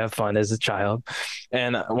do, as you have fun as a child.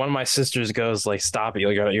 And one of my sisters goes like, "Stop it!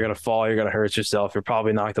 You're gonna fall. You're gonna hurt yourself. You're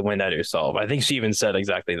probably knock the wind out of yourself." I think she even said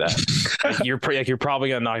exactly that. Like, you're probably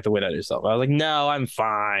gonna knock the wind out of yourself. I was like, "No, I'm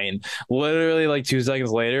fine." Literally, like 2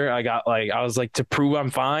 seconds later, I was like, to prove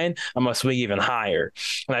I'm fine, I'm gonna swing even higher.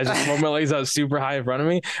 And I just swung my legs out super high in front of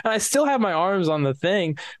me, and I still have my arms on the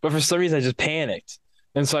thing, but for some reason I just panicked,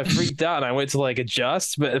 and so I freaked out, and I went to like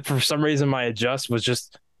adjust, but for some reason my adjust was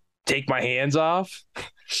just take my hands off.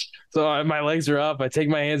 So my legs are up. I take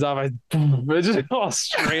my hands off. I just fall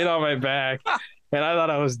straight on my back, and I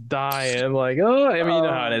thought I was dying. Like, I mean, you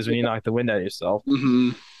know how it is when you knock the wind out of yourself.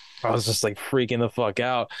 Mm-hmm. I was just like freaking the fuck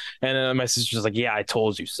out, and then my sister's like, "Yeah, I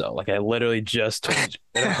told you so. Like, I literally just told you."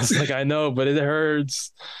 And I was like, "I know, but it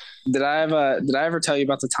hurts." Did I ever tell you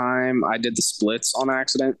about the time I did the splits on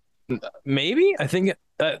accident? Maybe. I think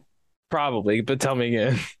probably, but tell me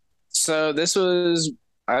again. So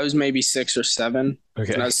I was maybe 6 or 7,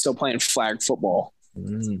 Okay. and I was still playing flag football.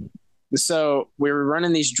 So we were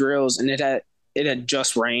running these drills, and it had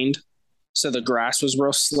just rained, so the grass was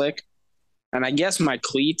real slick, and I guess my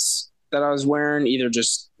cleats that I was wearing either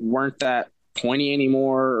just weren't that pointy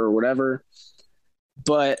anymore or whatever.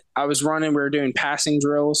 But I was running. We were doing passing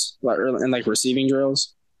drills and like receiving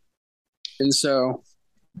drills, and so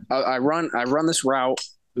I run this route.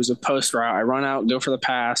 It was a post route. I run out, go for the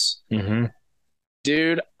pass. Mm-hmm.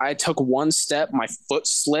 Dude, I took one step, my foot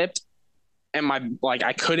slipped, and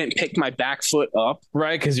I couldn't pick my back foot up.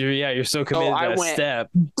 Right, because you're so committed to that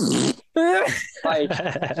step.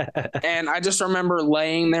 And I just remember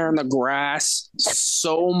laying there in the grass,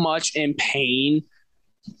 so much in pain.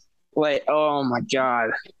 Like, oh my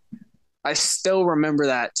God. I still remember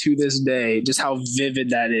that to this day, just how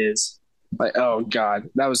vivid that is. Like, oh God,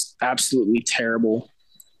 that was absolutely terrible.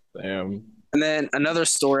 Damn. And then another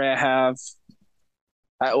story I have.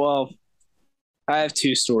 I have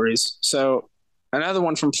 2 stories. So another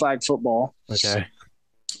one from flag football. Okay.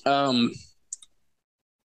 I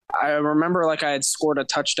remember like I had scored a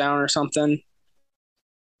touchdown or something,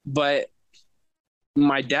 but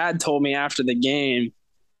my dad told me after the game,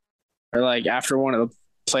 or like after one of the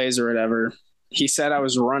plays or whatever, he said I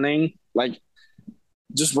was running, like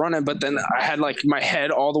just running, but then I had like my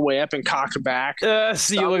head all the way up and cocked back.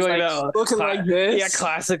 So you look like that. Looking like this. Yeah,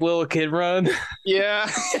 classic little kid run.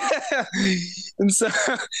 Yeah. And so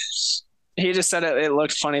he just said it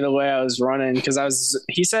looked funny the way I was running because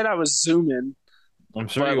he said I was zooming. I'm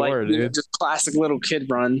sure you were, dude. Just classic little kid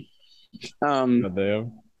run. God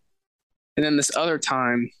damn. And then this other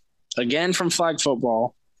time, again from flag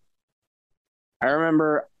football, I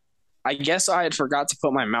remember, I guess I had forgot to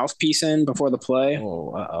put my mouthpiece in before the play.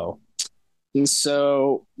 Oh, uh-oh. And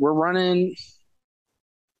so we're running.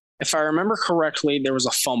 If I remember correctly, there was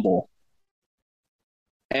a fumble.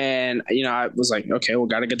 And, I was like, okay, well,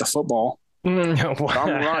 got to get the football. But I'm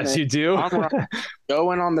As running. you do. I'm running,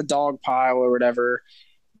 going on the dog pile or whatever.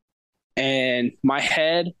 And my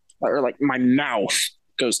head, or like my mouth,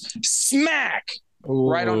 goes smack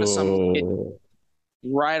right onto Ooh.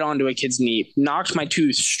 right onto a kid's knee. Knocked my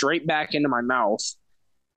tooth straight back into my mouth.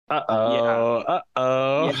 Yeah. Uh-oh. Yeah.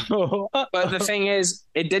 Uh-oh. But the Uh-oh. thing is,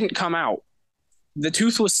 it didn't come out. The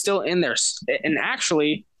tooth was still in there. And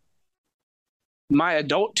actually, my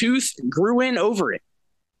adult tooth grew in over it.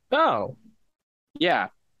 Oh, Yeah.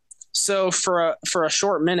 So for a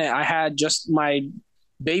short minute, I had just my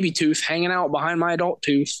baby tooth hanging out behind my adult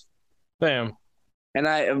tooth. damn.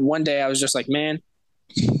 And one day I was just like, man,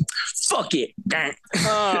 fuck it. I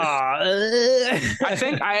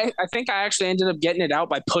think I actually ended up getting it out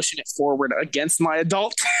by pushing it forward against my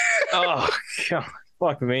adult. Oh, God.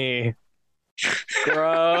 Fuck me.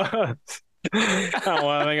 Gross. I don't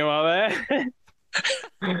want to think about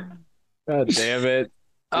that. God damn it.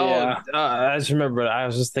 Oh, Yeah. I just remember. I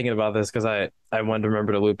was just thinking about this because I wanted to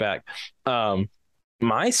remember to loop back.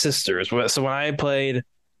 My sisters. So when I played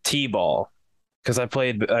t-ball, because I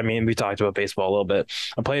played. I mean, we talked about baseball a little bit.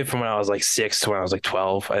 I played from when I was like 6 to when I was like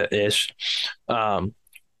 12 ish. And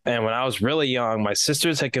when I was really young, my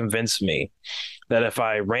sisters had convinced me that if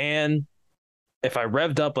I revved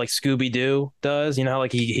up like Scooby Doo does, you know, how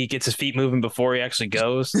like he gets his feet moving before he actually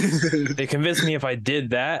goes. They convinced me if I did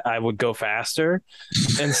that, I would go faster.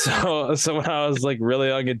 And so when I was like really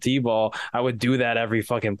young at T-ball, I would do that every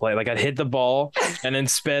fucking play. Like I'd hit the ball and then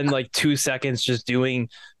spend like 2 seconds just doing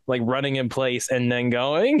like running in place and then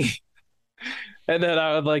going. And then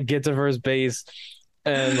I would like get to first base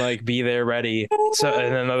and like be there ready. So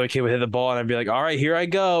and then another kid would hit the ball and I'd be like, all right, here I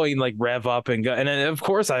go, and like rev up and go. And then of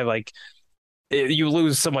course I like you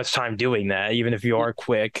lose so much time doing that, even if you are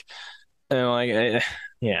quick. And like,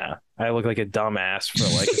 yeah, I look like a dumbass for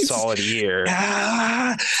like a solid year.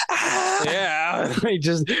 Ah, ah, Yeah, I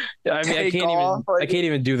just, I mean, take off. I can't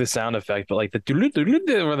even do the sound effect, but like the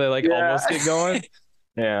where they like Yeah. almost get going.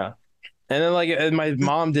 Yeah. And then like my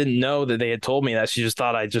mom didn't know that they had told me that. She just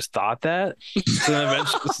thought I just thought that.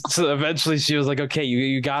 So eventually she was like, "Okay,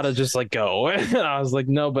 you gotta just like go." And I was like,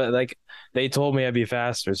 "No, but like they told me I'd be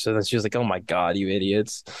faster." So then she was like, "Oh my God, you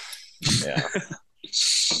idiots!" Yeah,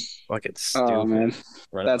 fucking Oh stupid. man,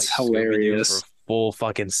 Running like that's Scooby Doo for a hilarious. full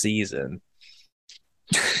fucking season.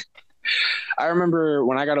 I remember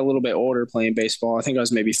when I got a little bit older playing baseball. I think I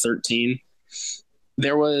was maybe 13.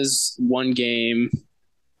 There was one game.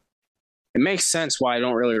 It makes sense why I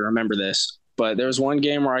don't really remember this, but there was one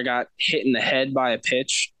game where I got hit in the head by a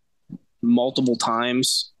pitch multiple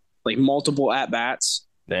times, like multiple at bats.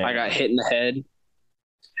 I got Damn. hit in the head.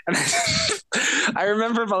 And I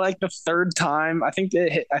remember by like the third time, I think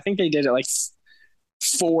they did it like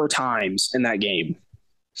 4 times in that game.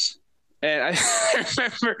 And I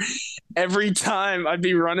remember every time I'd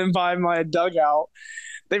be running by my dugout,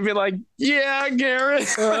 they'd be like, "Yeah, Garrett."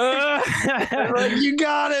 They're like, "You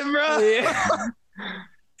got it, bro." Yeah.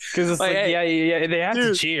 Because it's Like, like, hey, yeah, they have to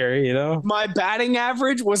dude, cheer, you know? my batting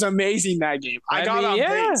average was amazing that game. I I got mean, on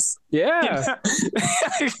yeah, base. yeah.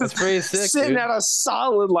 I That's was pretty sick, sitting dude. at a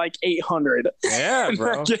solid like 800 Yeah, in that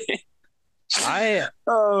bro. game. I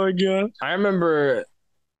Oh my god. I remember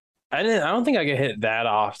I don't think I get hit that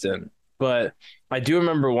often, but I do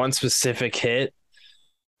remember one specific hit.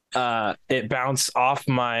 It bounced off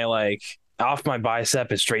my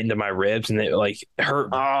bicep and straight into my ribs, and it like hurt.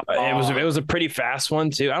 It was a pretty fast one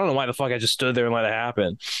too. I don't know why the fuck I just stood there and let it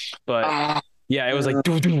happen, but Oh, yeah, it was like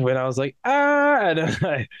doo doo, and I was like ah,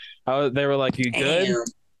 and they were like, "You good?" damn.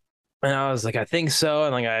 And I was like, "I think so,"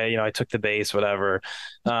 and like I took the base, whatever.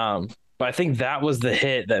 But I think that was the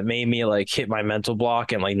hit that made me like hit my mental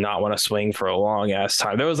block and like not want to swing for a long ass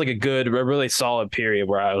time. There was like a really solid period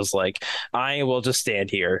where I was like, I will just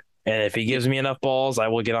stand here. And if he gives me enough balls, I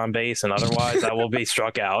will get on base, and otherwise, I will be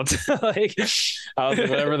struck out. Like, I was like,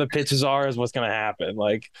 whatever the pitches are is what's gonna happen.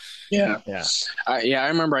 Like, Yeah. yeah, Yeah, I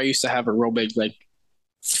remember I used to have a real big like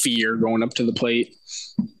fear going up to the plate.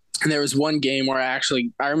 And there was one game where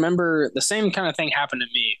I remember the same kind of thing happened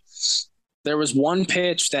to me. There was one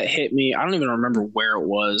pitch that hit me. I don't even remember where it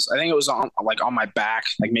was. I think it was on my back,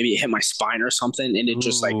 like maybe it hit my spine or something, and it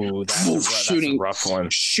just like ooh, that's a shooting rough one.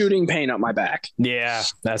 shooting pain up my back. Yeah,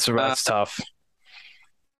 that's tough.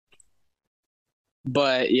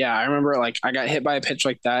 But yeah, I remember like I got hit by a pitch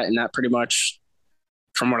like that, and that pretty much,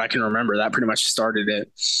 from what I can remember, that pretty much started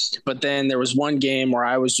it. But then there was one game where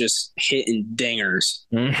I was just hitting dingers.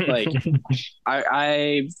 Like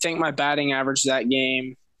I think my batting average that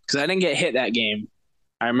game, because I didn't get hit that game.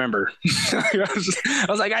 I remember. I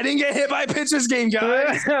was like, I didn't get hit by a pitch this game,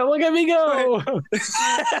 guys. Look at me go.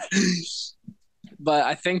 But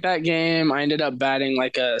I think that game I ended up batting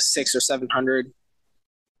like a 600 or 700,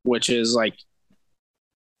 which is like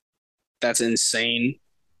that's insane.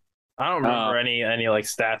 I don't remember any like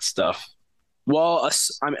stat stuff. Well,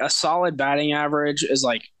 a solid batting average is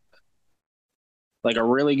like a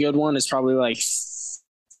really good one is probably like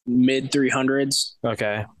mid 300s.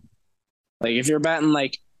 Okay. Like if you're batting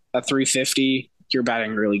like a 350, you're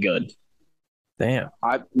batting really good. Damn.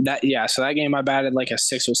 So that game I batted like a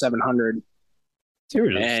 600 or 700. You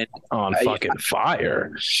were just on fucking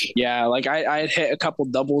fire. Yeah, like I had hit a couple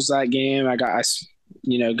doubles that game. I got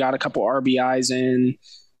a couple RBIs in.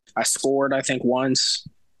 I scored, I think, once.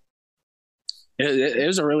 It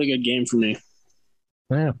was a really good game for me.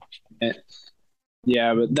 Yeah.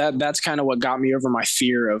 Yeah, but that's kind of what got me over my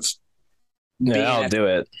fear of. Yeah, I'll do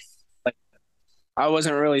it. Like, I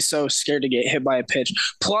wasn't really so scared to get hit by a pitch.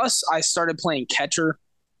 Plus, I started playing catcher.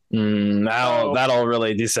 That'll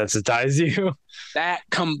really desensitize you. That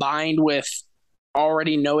combined with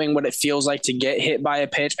already knowing what it feels like to get hit by a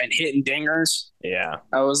pitch and hitting dingers. Yeah.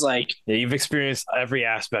 I was like, yeah, you've experienced every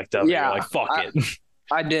aspect of it. You're like, fuck it.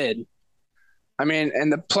 I did. I mean,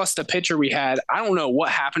 and plus the pitcher we had, I don't know what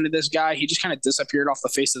happened to this guy. He just kind of disappeared off the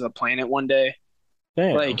face of the planet one day.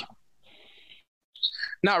 Damn. Like,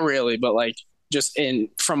 not really, but like just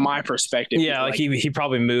from my perspective. Yeah, like he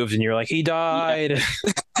probably moved and you're like, he died.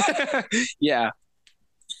 Yeah. Yeah.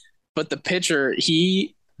 But the pitcher,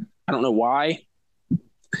 I don't know why.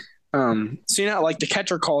 So like the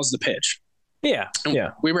catcher calls the pitch. Yeah.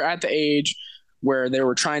 Yeah. We were at the age where they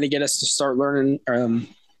were trying to get us to start learning,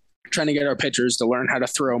 trying to get our pitchers to learn how to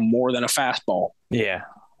throw more than a fastball. Yeah.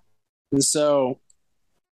 And so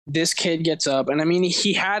this kid gets up, and I mean,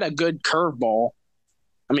 he had a good curveball.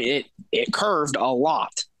 I mean, it curved a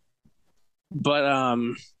lot, but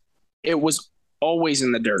it was always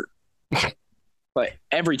in the dirt, like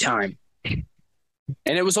every time.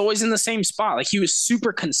 And it was always in the same spot. Like he was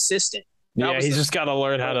super consistent. He's just got to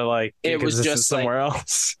learn how to like. It was just somewhere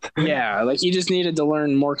else. Yeah, like he just needed to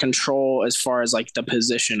learn more control as far as like the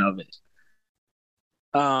position of it.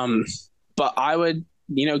 But I would,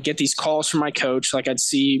 get these calls from my coach. Like I'd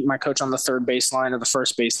see my coach on the third baseline or the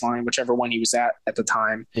first baseline, whichever one he was at the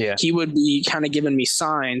time. Yeah, he would be kind of giving me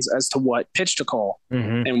signs as to what pitch to call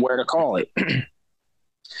and where to call it.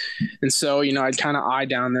 And so, I'd kind of eye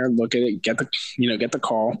down there, look at it, get the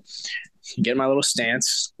call, get my little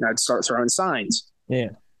stance, and I'd start throwing signs.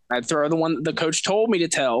 Yeah. I'd throw the one the coach told me to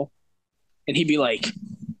tell, and he'd be like,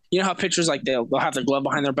 how pitchers like they'll have their glove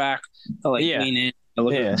behind their back, they'll like lean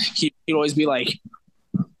in. He'd always be like,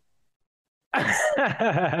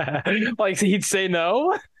 like he'd say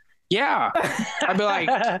no. Yeah, I'd be like,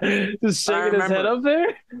 just shaking his head up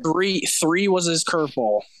there. Three was his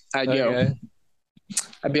curveball. I'd go.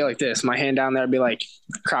 I'd be like this, my hand down there. I'd be like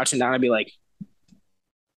crouching down. I'd be like,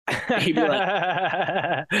 he'd be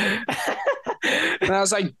like, and I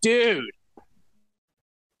was like, dude,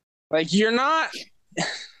 like you're not. I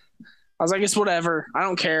was like, it's whatever. I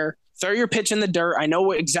don't care. Throw your pitch in the dirt. I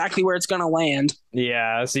know exactly where it's gonna land.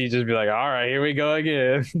 Yeah, so you just be like, all right, here we go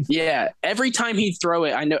again. Yeah, every time he'd throw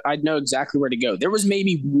it, I'd know exactly where to go. There was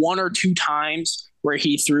maybe one or two times where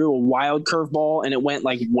he threw a wild curveball and it went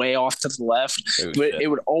like way off to the left, but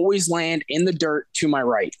it would always land in the dirt to my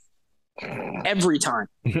right. Every time.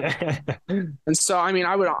 And so, I mean,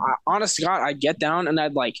 honest to God, I'd get down and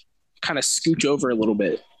I'd like kind of scooch over a little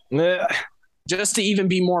bit just to even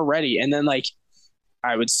be more ready. And then like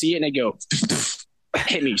I would see it and I'd go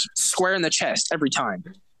hit me square in the chest every time.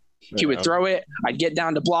 He would throw it. I'd get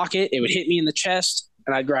down to block it. It would hit me in the chest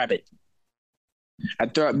and I'd grab it.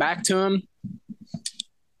 I'd throw it back to him.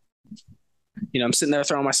 I'm sitting there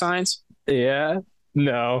throwing my signs. Yeah.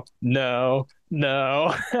 No.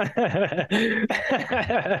 I'm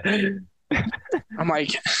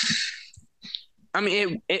like, I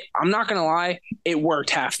mean, I'm not going to lie. It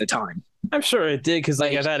worked half the time. I'm sure it did. Cause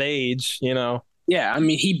like at that age, Yeah. I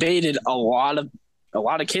mean, he baited a lot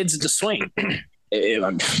of kids to swing. If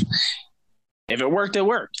it worked, it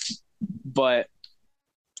worked. But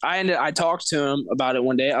I talked to him about it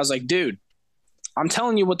one day. I was like, dude, I'm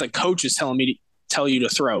telling you what the coach is telling me to tell you to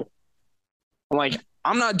throw. I'm like,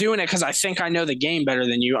 I'm not doing it because I think I know the game better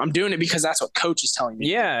than you. I'm doing it because that's what coach is telling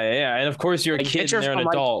me. Yeah. And of course you're a kid and they're an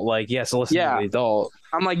adult. Like, yes, listen to the adult.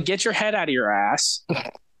 I'm like, get your head out of your ass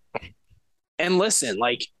and listen.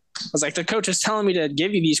 Like, I was like, the coach is telling me to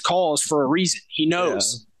give you these calls for a reason. He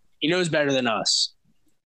knows. Yeah. He knows better than us.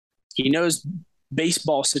 He knows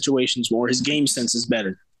baseball situations more. His game sense is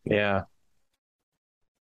better. Yeah.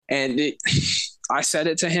 And I said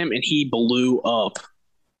it to him, and he blew up.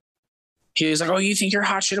 He was like, "Oh, you think you're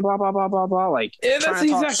hot shit?" Blah blah blah blah blah. Like Yeah, that's trying the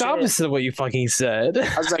to talk exact shit. opposite of what you fucking said.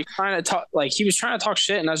 I was like trying to talk. Like he was trying to talk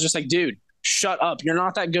shit, and I was just like, "Dude, shut up. You're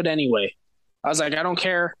not that good anyway." I was like, "I don't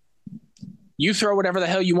care. You throw whatever the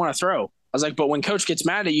hell you want to throw." I was like, "But when coach gets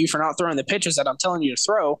mad at you for not throwing the pitches that I'm telling you to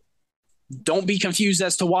throw, don't be confused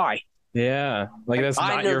as to why." Yeah, like that's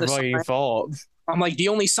I not know your the fucking sign. fault. I'm like, the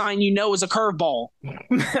only sign you know is a curveball.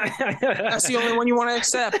 That's the only one you want to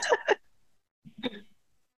accept.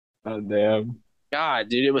 Oh damn. God,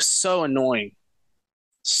 dude, it was so annoying.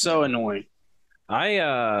 So Yeah. annoying.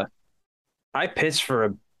 I pitched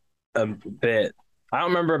for a bit. I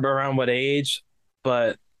don't remember around what age,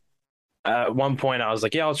 but at one point I was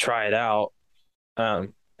like, yeah, I'll try it out.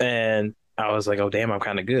 And I was like, oh damn, I'm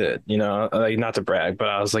kind of good, like not to brag, but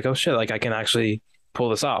I was like, oh shit, like I can actually pull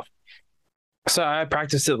this off. So I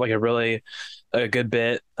practiced it like a good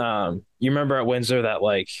bit. You remember at Windsor that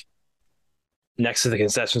like next to the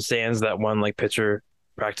concession stands, that one like pitcher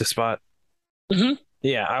practice spot? Mm-hmm.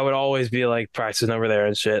 Yeah, I would always be like practicing over there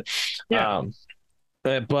and shit. Yeah.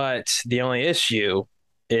 But the only issue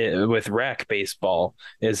with rec baseball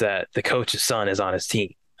is that the coach's son is on his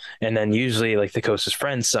team. And then usually, like, the coach's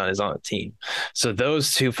friend's son is on the team. So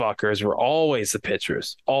those two fuckers were always the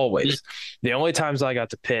pitchers, always. The only times I got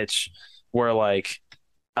to pitch were like,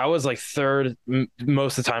 I was like third,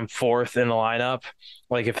 most of the time, fourth in the lineup.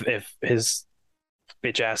 Like, if his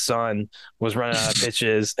bitch ass son was running out of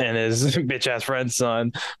pitches and his bitch ass friend's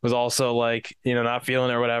son was also like, not feeling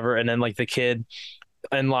it or whatever. And then like the kid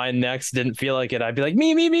in line next didn't feel like it, I'd be like,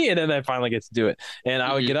 me. And then I finally get to do it. And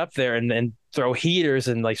I would get up there and throw heaters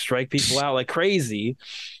and like strike people out like crazy.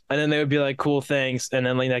 And then they would be like, cool, thanks. And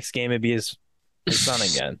then like next game, it'd be his son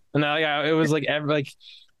again. And it was like like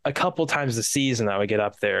a couple times a season I would get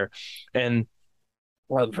up there. And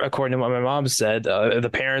well, according to what my mom said, the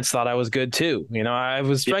parents thought I was good too. I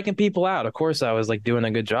was striking people out. Of course, I was like doing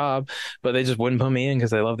a good job, but they just wouldn't put me in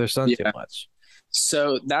because they love their son too Yeah. much.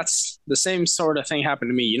 So that's the same sort of thing happened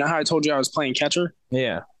to me. You know how I told you I was playing catcher?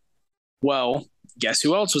 Yeah. Well, guess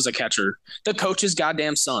who else was a catcher? The coach's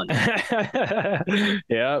goddamn son.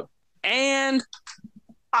 Yep. And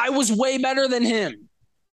I was way better than him.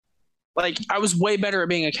 Like, I was way better at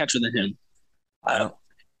being a catcher than him.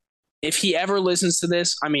 If he ever listens to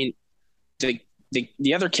this, I mean,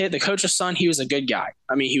 the other kid, the coach's son, he was a good guy.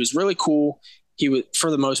 I mean, he was really cool. He was,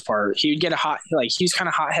 for the most part, he would get he was kind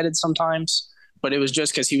of hot headed sometimes, but it was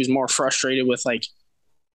just because he was more frustrated with like,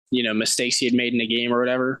 mistakes he had made in the game or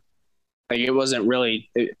whatever. Like it wasn't really,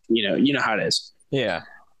 you know how it is. Yeah.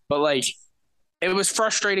 But like, it was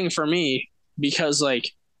frustrating for me because like,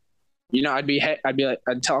 I'd be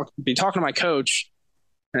talking to my coach,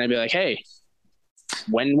 and I'd be like, hey,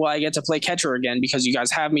 when will I get to play catcher again? Because you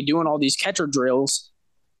guys have me doing all these catcher drills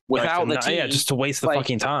without the team. Yeah, just to waste the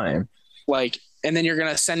fucking time. Like, and then you're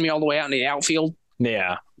gonna send me all the way out in the outfield.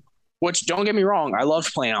 Yeah. Which, don't get me wrong, I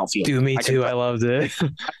loved playing outfield. Dude, me too. I loved it.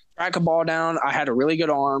 Track a ball down. I had a really good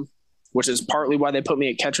arm, which is partly why they put me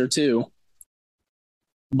at catcher too.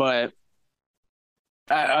 But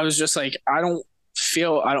I was just like, I don't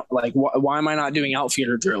like. Why am I not doing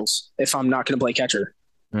outfielder drills if I'm not going to play catcher?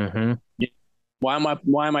 Mm-hmm. Why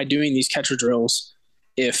am I doing these catcher drills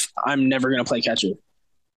if I'm never going to play catcher?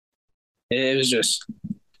 It was just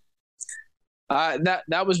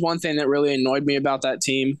that was one thing that really annoyed me about that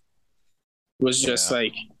team. Was just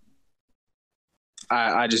like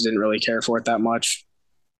I just didn't really care for it that much.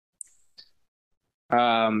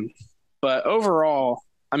 But overall,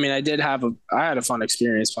 I mean, I had a fun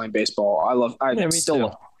experience playing baseball. I still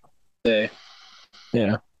love it.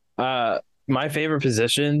 Yeah. My favorite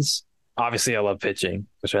positions, obviously I love pitching,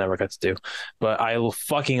 which I never got to do, but I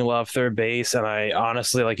fucking love third base. And I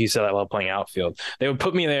honestly, like you said, I love playing outfield. They would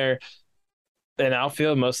put me there in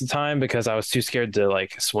outfield most of the time because I was too scared to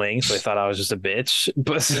like swing. So they thought I was just a bitch,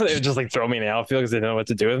 but so they would just like throw me in the outfield because they didn't know what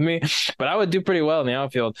to do with me. But I would do pretty well in the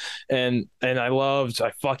outfield. And I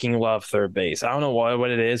fucking love third base. I don't know what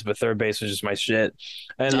it is, but third base was just my shit.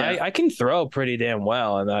 And I can throw pretty damn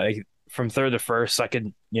well. And from third to first, I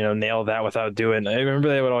could, nail that without doing. I remember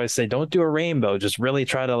they would always say, don't do a rainbow. Just really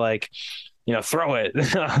try to like, throw it.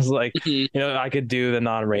 I was like, I could do the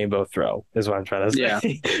non-rainbow throw is what I'm trying to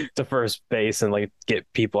say to first base and like get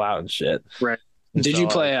people out and shit. Right. And did you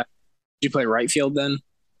play right field then?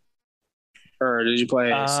 Or did you play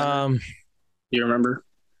center? Do you remember?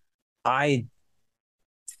 I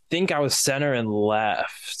think I was center and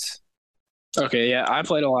left. Okay, yeah. I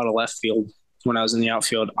played a lot of left field when I was in the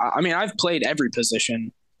outfield. I mean, I've played every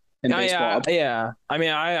position in Oh, yeah, baseball. yeah. I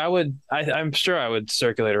mean, I'm sure I would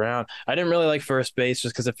circulate around. I didn't really like first base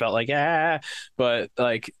just because it felt like but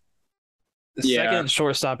like the Yeah. second,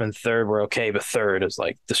 shortstop, and third were okay, but third is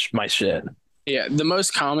like my shit. Yeah. The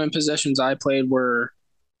most common positions I played were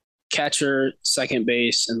catcher, second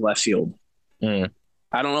base, and left field. Mm.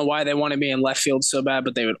 I don't know why they wanted me in left field so bad,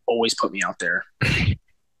 but they would always put me out there.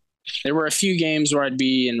 There were a few games where I'd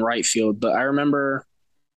be in right field, but I remember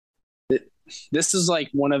this is like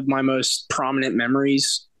one of my most prominent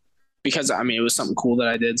memories because I mean it was something cool that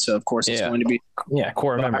I did, so of course it's going to be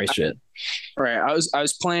core memory shit. Right. I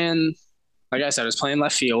was playing, like I said, I was playing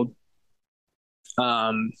left field.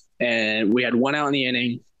 And we had one out in the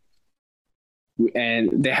inning,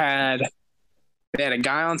 and they had a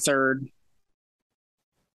guy on third.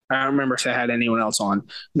 I don't remember if they had anyone else on.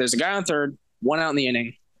 There's a guy on third, one out in the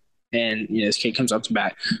inning, and this kid comes up to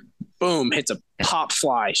bat, boom, hits a pop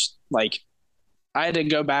fly. Like I had to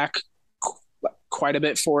go back quite a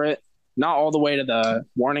bit for it, not all the way to the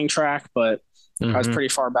warning track, but I was pretty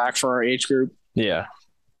far back for our age group. Yeah.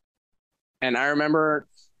 And I remember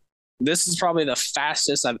this is probably the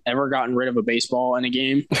fastest I've ever gotten rid of a baseball in a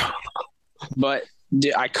game. But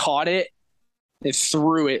I caught it. It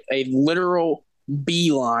threw it a literal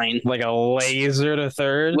beeline. Like a laser to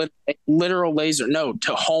third? A literal laser. No,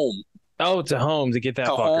 to home. Oh, to home to get that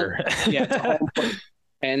fucker. Home. Yeah, to home.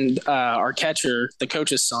 And our catcher, the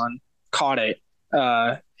coach's son, caught it.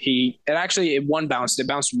 It one bounced. It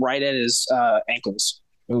bounced right at his ankles.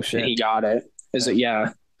 Oh shit! And he got it.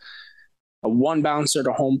 A one bouncer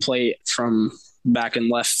to home plate from back in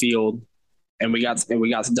left field, and we got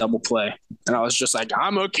to double play. And I was just like,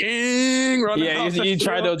 I'm a king. Yeah, you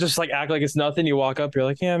try to just like act like it's nothing. You walk up, you're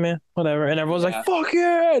like, yeah, man, whatever, and everyone's like, fuck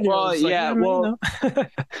yeah. Well, yeah, well,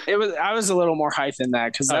 it was. I was a little more hyped than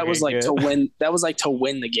that because that was like good. To win. That was like to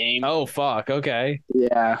win the game. Oh fuck. Okay.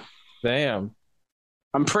 Yeah. Damn.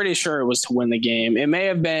 I'm pretty sure it was to win the game. It may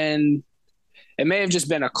have just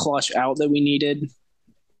been a clutch out that we needed.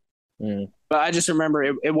 But I just remember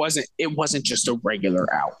it wasn't just a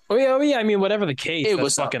regular out. Oh yeah. I mean, whatever the case, it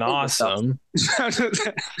was fucking awesome.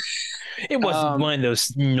 It wasn't one of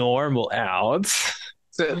those normal outs.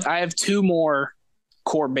 So I have two more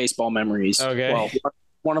core baseball memories. Okay. Well,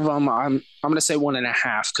 one of them I'm gonna say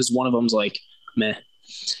 1.5 because one of them's like meh.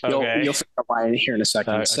 You'll figure out why here in a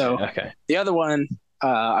second. The other one,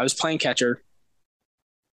 I was playing catcher.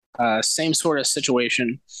 Same sort of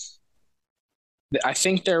situation. I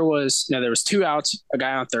think there was 2 outs, a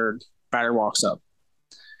guy on third, batter walks up.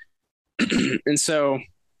 And so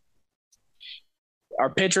our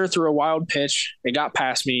pitcher threw a wild pitch. It got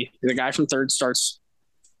past me. The guy from third starts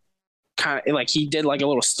kind of like he did like a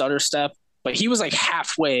little stutter step, but he was like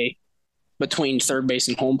halfway between third base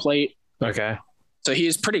and home plate. Okay. So he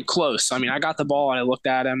was pretty close. I mean, I got the ball and I looked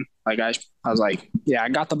at him. Like I was like, yeah, I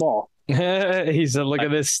got the ball. He said, look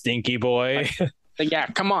at this stinky boy. Like, yeah,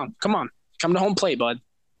 come on. Come to home plate, bud.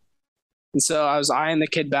 And so I was eyeing the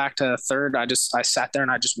kid back to third. I sat there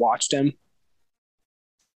and I just watched him.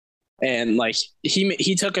 And like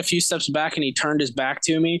he took a few steps back and he turned his back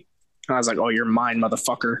to me. And I was like, "Oh, you're mine,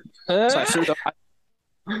 motherfucker." So I threw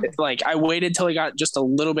I waited till he got just a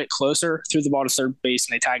little bit closer, threw the ball to third base,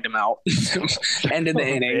 and they tagged him out. Ended the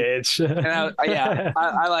inning. Bitch. And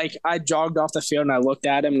I jogged off the field and I looked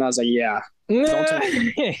at him and I was like, "Yeah, don't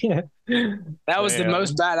take That was the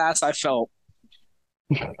most badass I felt."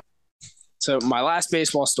 So my last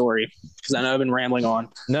baseball story, because I know I've been rambling on.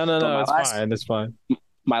 No, it's fine.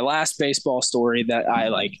 My last baseball story that I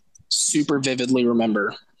like super vividly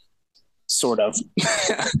remember, sort of.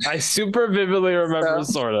 I super vividly remember,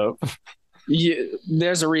 sort of.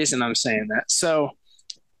 There's a reason I'm saying that. So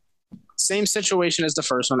same situation as the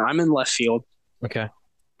first one. I'm in left field. Okay.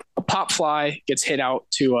 A pop fly gets hit out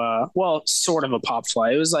to sort of a pop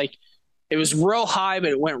fly. It was real high, but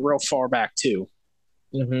it went real far back too.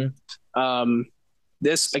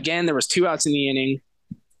 This again, there was 2 outs in the inning.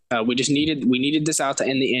 We needed this out to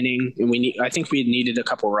end the inning, and I think we needed a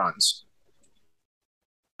couple runs.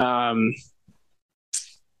 But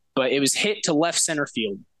it was hit to left center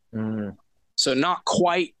field. So not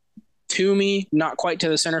quite to me, not quite to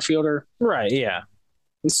the center fielder. Right. Yeah.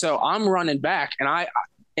 And so I'm running back, and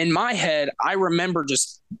in my head, I remember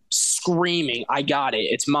just screaming, "I got it!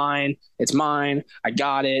 It's mine! It's mine! I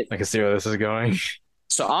got it!" I can see where this is going.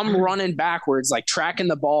 So I'm running backwards, like tracking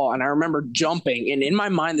the ball, and I remember jumping. And in my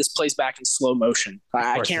mind, this plays back in slow motion.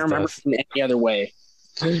 I can't remember it in any other way.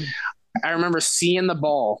 I remember seeing the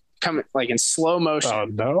ball coming like in slow motion. Oh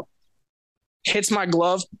no! Hits my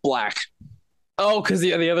glove, black. Oh, because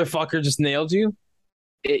the other fucker just nailed you?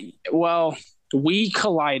 Well, we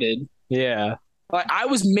collided. Yeah. Like I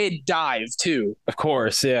was mid dive too, Of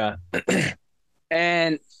course, yeah.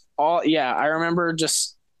 and I remember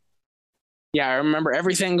just I remember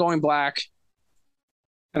everything going black,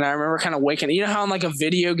 and I remember kind of waking. You know how in like a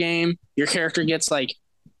video game, your character gets like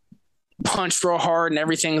punched real hard and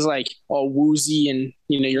everything's like all woozy, and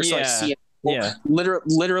you're just like Yeah. seeing. Well, Yeah.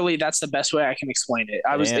 literally, that's the best way I can explain it.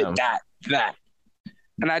 I was Damn. that,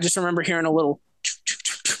 and I just remember hearing a little.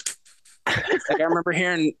 Like I remember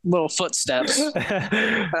hearing little footsteps.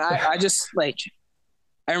 And I just like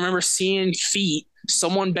I remember seeing feet,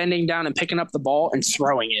 someone bending down and picking up the ball and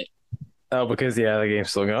throwing it. Oh, because yeah, the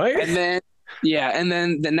game's still going. And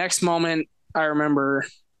then the next moment I remember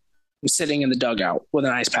sitting in the dugout with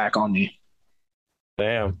an ice pack on me.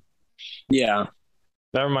 Damn. Yeah.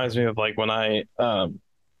 That reminds me of like when I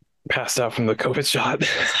passed out from the COVID shot.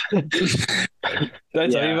 Did I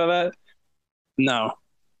tell you about that? No.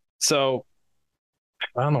 So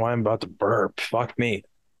I don't know why I'm about to burp. Fuck me.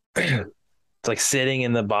 It's like sitting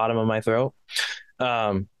in the bottom of my throat.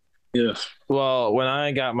 Um, Yeah. well, when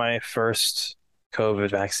I got my first COVID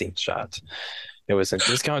vaccine shot, it was a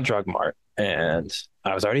discount drug mart, and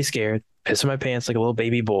I was already scared, pissing my pants like a little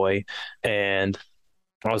baby boy, and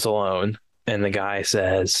I was alone. And the guy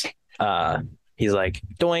says, he's like,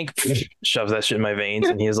 doink, shoves that shit in my veins,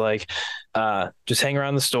 and he's like, just hang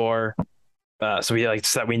around the store. So we like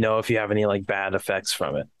so that we know if you have any like bad effects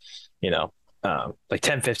from it, you know, like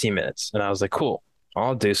 10-15 minutes. And I was like, cool,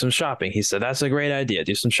 I'll do some shopping. He said, that's a great idea.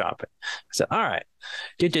 Do some shopping. I said, all right.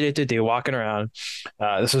 Walking around.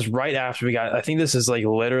 This was right after we got, I think this is like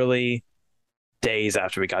literally days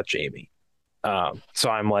after we got Jamie. So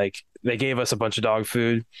I'm like, they gave us a bunch of dog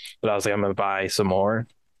food, but I was like, I'm going to buy some more.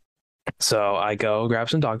 So I go grab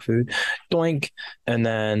some dog food, doink. And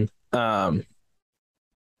then,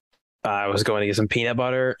 I was going to get some peanut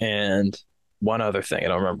butter and one other thing. I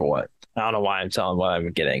don't remember what. I don't know why I'm telling what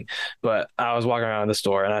I'm getting, but I was walking around the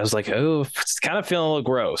store and I was like, oh, it's kind of feeling a little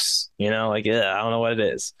gross, like, yeah, I don't know what it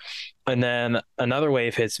is. And then another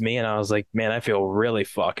wave hits me and I was like, man, I feel really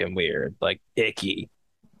fucking weird, like icky,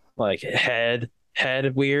 like head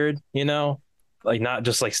weird, like not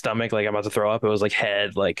just like stomach, like I'm about to throw up. It was like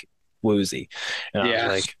head, like woozy. And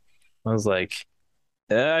Yeah. I was like,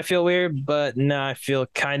 I feel weird, but no, I feel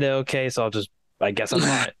kind of okay. So I guess I'm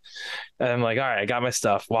fine. And I'm like, all right, I got my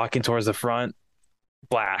stuff. Walking towards the front,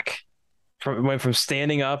 black. Went from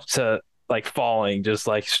standing up to like falling, just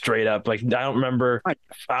like straight up. Like I don't remember. I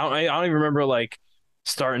don't even remember like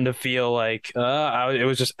starting to feel like it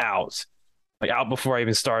was just out, like out before I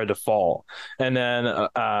even started to fall. And then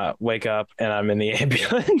wake up and I'm in the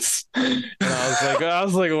ambulance. And I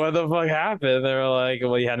was like, what the fuck happened? They were like,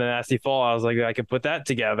 well, you had a nasty fall. I was like, I could put that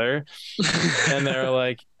together. And they were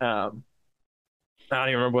like, I don't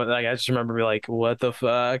even remember what, like, I just remember be like, what the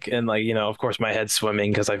fuck? And like, of course my head's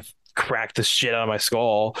swimming because I've cracked the shit out of my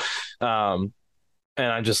skull. And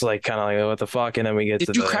I'm just like, kind of like, what the fuck? And then we get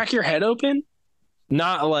Did you crack your head open?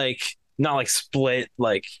 Not like split,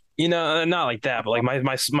 like, not like that, but like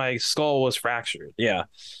my skull was fractured. Yeah.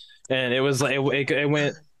 And it was like, it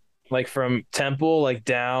went like from temple, like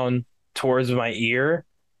down towards my ear,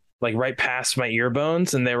 like right past my ear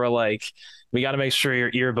bones. And they were like, we got to make sure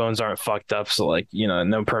your ear bones aren't fucked up. So like,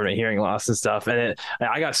 no permanent hearing loss and stuff. And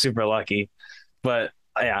I got super lucky, but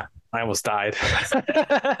yeah, I almost died.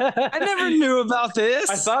 I never knew about this.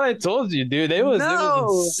 I thought I told you, dude. It was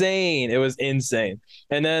insane. It was insane.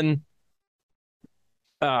 And then,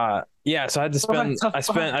 yeah. So I had to spend. I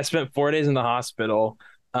spent 4 days in the hospital.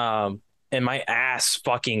 And my ass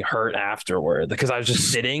fucking hurt afterward because I was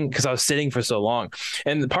just sitting because I was sitting for so long.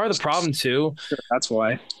 And part of the problem too. That's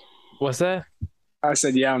why. What's that? I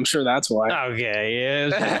said, yeah, I'm sure that's why. Okay,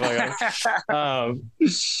 yeah.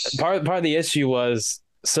 Part of the issue was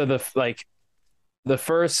the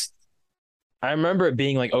first. I remember it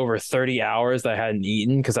being like over 30 hours that I hadn't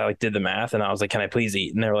eaten because I like did the math and I was like, can I please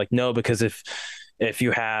eat? And they were like, no, because if you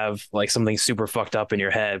have like something super fucked up in your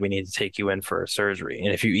head, we need to take you in for surgery.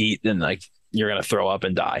 And if you eat, then like you're gonna throw up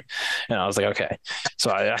and die. And I was like, okay, so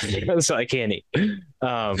I can't eat.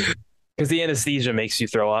 Because the anesthesia makes you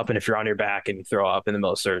throw up, and if you're on your back and you throw up in the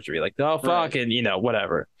middle of surgery, like, oh fuck, right. And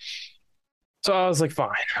whatever. So I was like,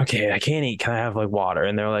 fine, okay, I can't eat. Can I have like water?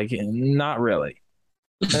 And they're like, not really.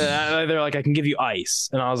 They're like, I can give you ice,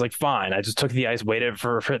 and I was like, fine. I just took the ice, waited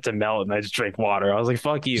for it to melt, and I just drank water. I was like,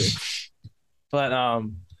 fuck you. But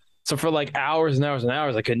so for like hours and hours and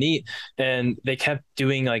hours, I couldn't eat, and they kept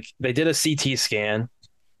doing like they did a CT scan,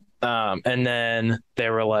 and then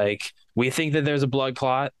they were like, we think that there's a blood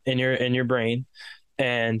clot in your brain,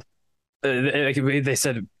 and they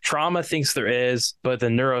said trauma thinks there is, but the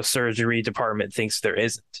neurosurgery department thinks there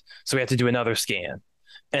isn't. So we have to do another scan,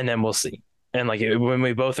 and then we'll see. And like when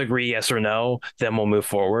we both agree yes or no, then we'll move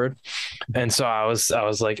forward. And so I was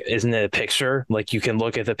like, isn't it a picture? Like you can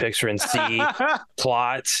look at the picture and see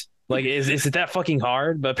plot. Like is it that fucking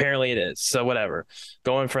hard? But apparently it is. So whatever.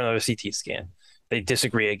 Going for another CT scan. They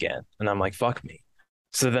disagree again, and I'm like, fuck me.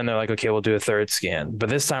 So then they're like, okay, we'll do a third scan, but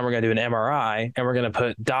this time we're gonna do an MRI and we're gonna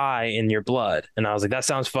put dye in your blood. And I was like, that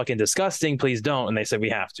sounds fucking disgusting. Please don't. And they said we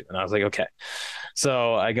have to. And I was like, okay.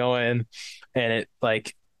 So I go in, and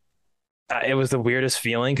it was the weirdest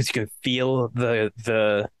feeling because you can feel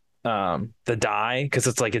the dye because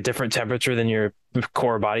it's like a different temperature than your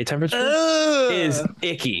core body temperature. It is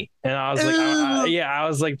icky, and I was like, yeah, I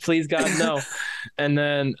was like, please God no. And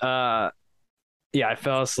then yeah, I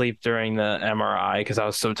fell asleep during the MRI because I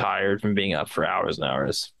was so tired from being up for hours and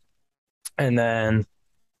hours. And then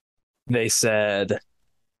they said,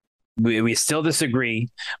 we still disagree.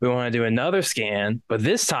 We want to do another scan, but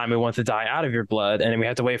this time we want the dye out of your blood, and we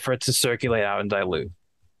have to wait for it to circulate out and dilute.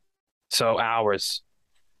 So hours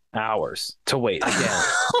to wait again.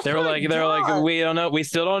 They were like, we don't know. We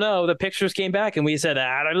still don't know. The pictures came back, and we said,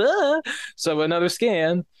 I don't know. So another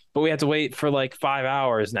scan, but we have to wait for like 5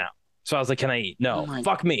 hours now. So I was like, can I eat? No,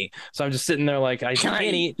 fuck me. So I'm just sitting there like, I can't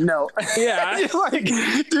eat. No. Yeah. You're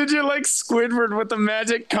like Squidward with the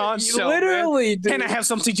magic conch shell. Literally, dude. Can I have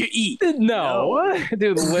something to eat? No.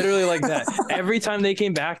 Dude, literally like that. Every time they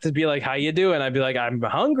came back to be like, how you doing? I'd be like, I'm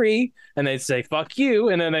hungry. And they'd say, fuck you.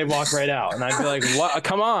 And then they'd walk right out. And I'd be like, what?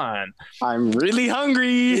 Come on. I'm really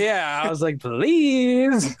hungry. Yeah. I was like,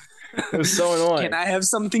 please. It was so annoying. Can I have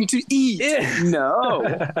something to eat? Yeah.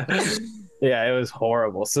 No. Yeah, it was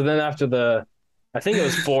horrible. So then after I think it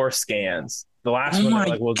was 4 scans. The last one, they're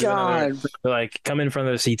like, we'll do another. They're like, come in front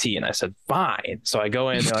of the CT. And I said, fine. So I go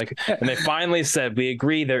in, they're like, and they finally said, we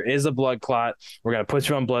agree there is a blood clot. We're going to put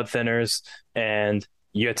you on blood thinners and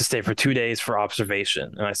you have to stay for 2 days for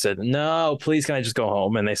observation. And I said, no, please, can I just go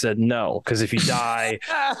home? And they said, no, because if you die,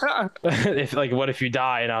 what if you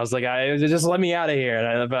die? And I was like, just let me out of here.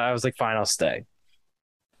 And I was like, fine, I'll stay.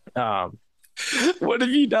 What if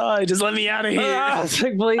you die? Just let me out of here. I was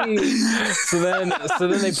like, please. So then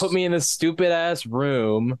they put me in this stupid ass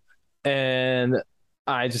room, and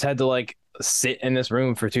I just had to like sit in this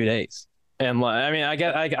room for 2 days. And I mean, I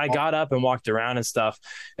got up and walked around and stuff,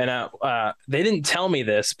 and they didn't tell me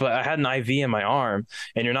this, but I had an IV in my arm,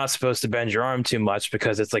 and you're not supposed to bend your arm too much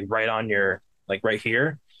because it's like right on your like right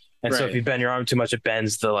here. And so if you bend your arm too much, it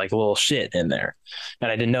bends the like little shit in there.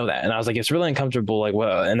 And I didn't know that. And I was like, it's really uncomfortable. Like,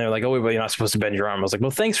 well, and they're like, oh, well, you're not supposed to bend your arm. I was like,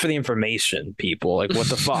 well, thanks for the information, people. Like, what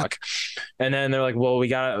the fuck? And then they're like, well,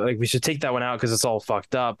 we should take that one out because it's all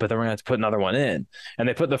fucked up, but then we're gonna have to put another one in. And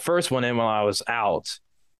they put the first one in while I was out.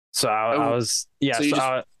 So I was, yeah.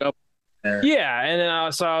 So yeah. And then I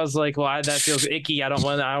was like, well, that feels icky. I don't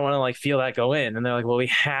want to like feel that go in. And they're like, well, we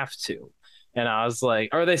have to. And I was like,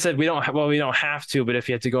 or they said, we don't have to, but if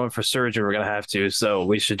you have to go in for surgery, we're going to have to. So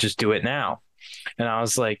we should just do it now. And I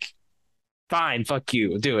was like, fine, fuck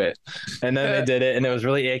you, do it. And then they did it, and it was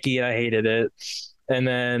really icky, and I hated it. And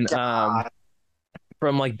then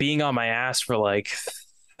from like being on my ass for like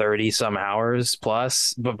 30 some hours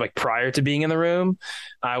plus, but like prior to being in the room,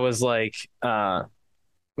 I was like,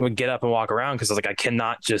 would get up and walk around because I was like, I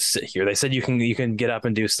cannot just sit here. They said you can get up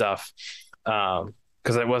and do stuff.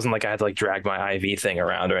 Because it wasn't like I had to like drag my IV thing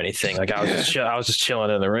around or anything. Like I was just chilling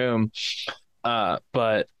in the room.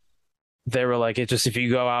 But they were like, if you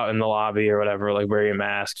go out in the lobby or whatever, like wear your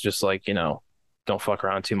mask, just like, don't fuck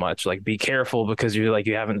around too much. Like be careful because you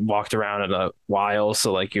haven't walked around in a while.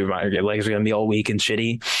 So like your legs are going to be all weak and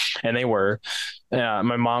shitty. And they were.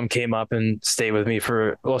 My mom came up and stayed with me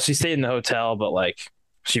she stayed in the hotel, but like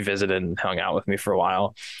she visited and hung out with me for a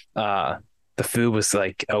while. The food was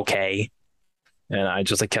like, okay. And I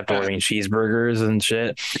just like kept ordering cheeseburgers and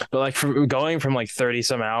shit. But like going from like 30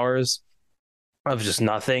 some hours of just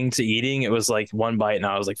nothing to eating, it was like one bite and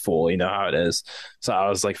I was like full, you know how it is. So I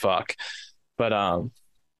was like, fuck. But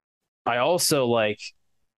I also like,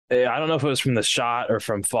 I don't know if it was from the shot or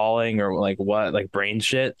from falling or like what, like brain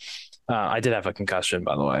shit. I did have a concussion,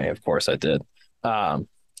 by the way. Of course I did.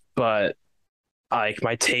 But like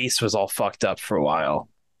my taste was all fucked up for a while.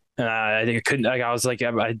 And I think I couldn't, like, I was like,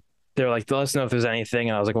 they're like, let us know if there's anything.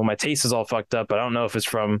 And I was like, well, my taste is all fucked up, but I don't know if it's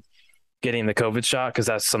from getting the COVID shot because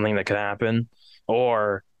that's something that could happen,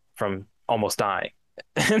 or from almost dying.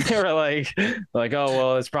 And they were like, oh,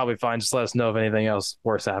 well, it's probably fine. Just let us know if anything else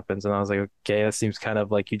worse happens. And I was like, okay, that seems kind of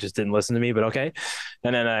like you just didn't listen to me, but okay.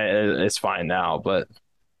 And then it's fine now. But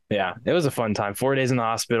Yeah, it was a fun time. 4 days in the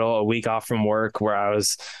hospital, a week off from work where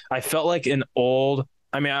I felt like an old,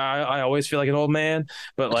 I mean, I always feel like an old man,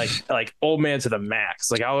 but like old man to the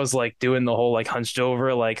max. Like I was like doing the whole like hunched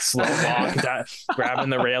over, like slow walk, grabbing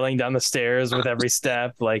the railing down the stairs with every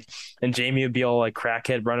step. Like, and Jamie would be all like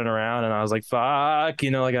crackhead running around. And I was like, fuck,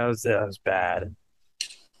 like it was bad.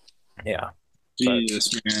 Yeah. But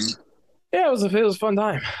Jesus, man. yeah, it was a fun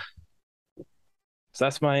time. So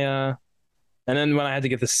that's my, and then when I had to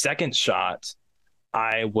get the second shot,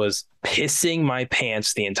 I was pissing my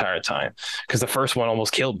pants the entire time because the first one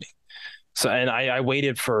almost killed me. So, and I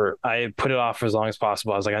put it off for as long as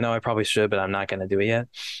possible. I was like, I know I probably should, but I'm not going to do it yet.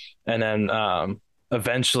 And then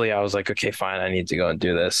eventually I was like, okay, fine, I need to go and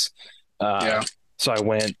do this. Yeah. So I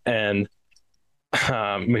went and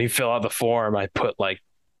when you fill out the form, I put like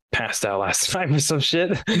passed out last time or some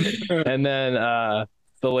shit. And then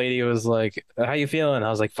the lady was like, how you feeling? I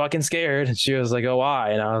was like, fucking scared. And she was like, oh,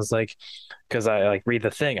 why? And I was like, because I like read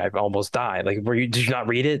the thing. I almost died. Like, did you not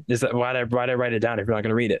read it? Is that why'd I write it down if you're not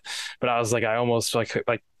going to read it? But I was like, I almost like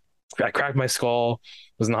I cracked my skull,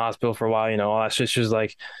 was in the hospital for a while, all that shit. She was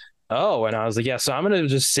like, oh, and I was like, yeah, so I'm going to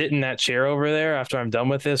just sit in that chair over there after I'm done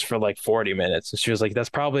with this for like 40 minutes. And she was like, that's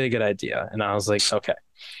probably a good idea. And I was like, okay.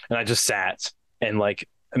 And I just sat and like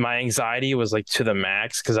my anxiety was like to the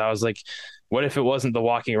max because I was like, what if it wasn't the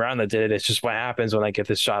walking around that did it? It's just what happens when I get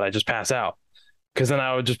this shot. I just pass out because then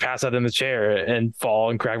I would just pass out in the chair and fall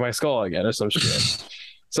and crack my skull again or some shit.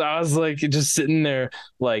 So I was like just sitting there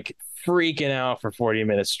like freaking out for 40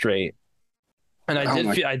 minutes straight. And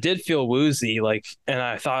I did feel woozy, like, and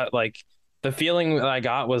I thought like the feeling that I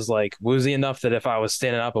got was like woozy enough that if I was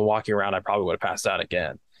standing up and walking around, I probably would have passed out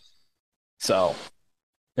again. So,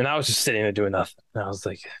 and I was just sitting there doing nothing. And I was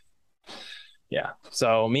like, yeah.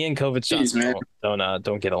 So me and COVID shots Jeez,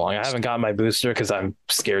 don't get along. I haven't gotten my booster because I'm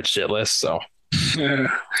scared shitless. So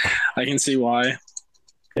I can see why.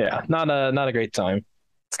 yeah, not a great time.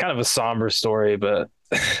 It's kind of a somber story, but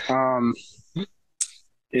Um,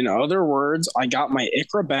 in other words, I got my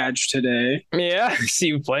ICRA badge today. yeah, I see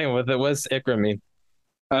you playing with it. What's ICRA mean?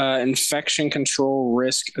 Infection control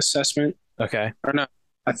risk assessment. Okay. Or no,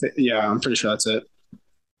 I think yeah, I'm pretty sure that's it.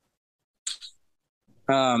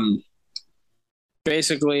 Um,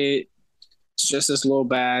 basically, it's just this little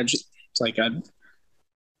badge. It's like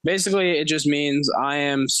basically it just means I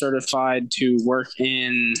am certified to work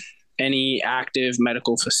in any active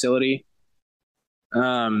medical facility.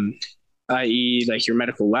 Um, i.e., like your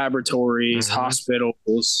medical laboratories,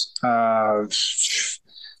 hospitals,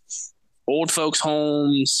 old folks'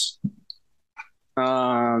 homes,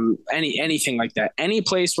 anything like that. Any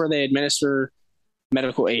place where they administer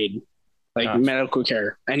medical aid, like medical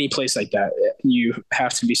care, any place like that, you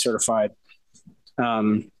have to be certified.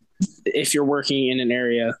 If you're working in an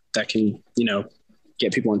area that can,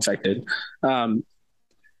 get people infected.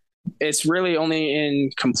 It's really only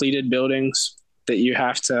in completed buildings that you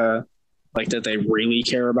have to, like, that they really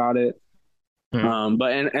care about it.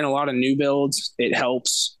 But in a lot of new builds, it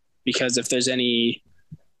helps because if there's any,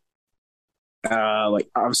 like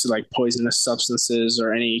obviously like poisonous substances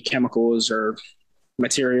or any chemicals or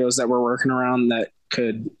materials that we're working around that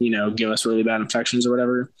could, give us really bad infections or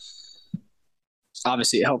whatever.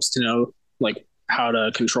 Obviously, it helps to know like how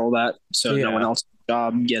to control that so no one else's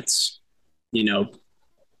job gets,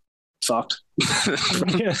 fucked.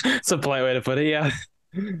 It's a polite way to put it. Yeah.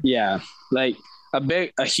 Yeah, like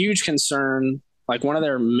a huge concern. Like one of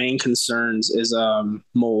their main concerns is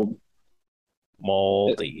mold.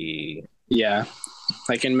 Moldy. Yeah,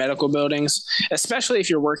 like in medical buildings, especially if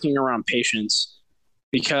you're working around patients,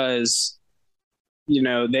 because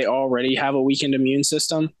they already have a weakened immune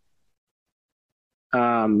system.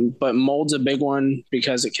 But mold's a big one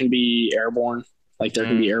because it can be airborne. Like there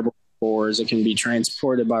can be airborne spores. It can be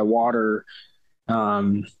transported by water.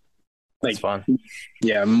 That's fun.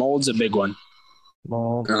 Yeah, mold's a big one.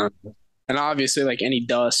 Mold. And obviously, like any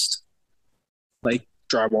dust, like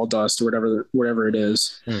drywall dust or whatever it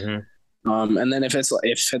is. And then if it's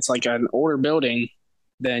like an older building,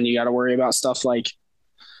 then you got to worry about stuff like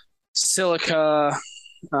silica,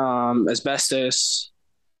 asbestos.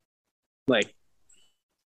 Like,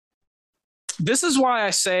 this is why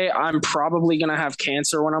I say I'm probably gonna have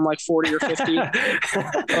cancer when I'm like 40 or 50.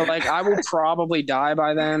 Or like I will probably die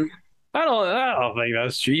by then. I don't think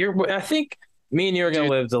that's true. I think me and you are gonna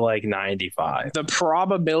live to like 95. The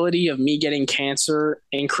probability of me getting cancer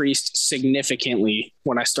increased significantly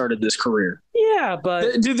when I started this career. Yeah,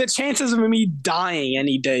 but the chances of me dying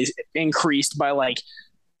any day increased by like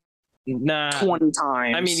 20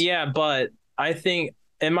 times. I mean, yeah, but I think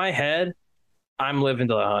in my head, I'm living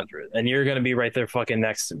to 100, and you're gonna be right there fucking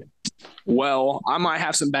next to me. Well, I might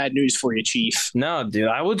have some bad news for you, Chief. No, dude,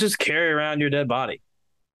 I will just carry around your dead body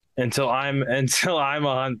until I'm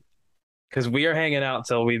on, because we are hanging out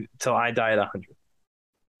till I die at 100.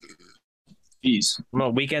 Jeez. I'm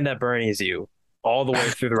gonna weekend at Bernie's you all the way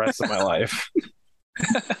through the rest of my life.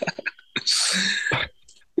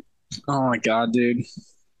 Oh my god, dude.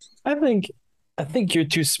 I think I think you're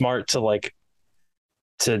too smart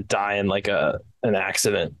to die in like an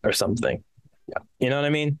accident or something. Yeah. You know what I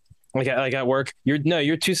mean? Like at work,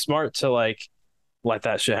 you're too smart to like let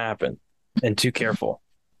that shit happen and too careful.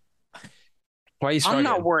 Why are you I'm not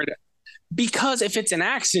struggling? worried because if it's an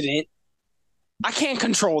accident, I can't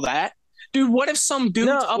control that. Dude, what if some dude's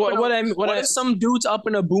No, up what, in a what I what what I if some dude's up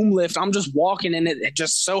in a boom lift? I'm just walking and it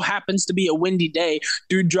just so happens to be a windy day.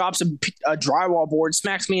 Dude drops a drywall board,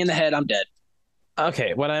 smacks me in the head. I'm dead.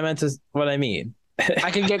 okay, what I mean.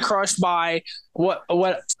 I can get crushed by What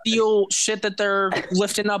steel shit that they're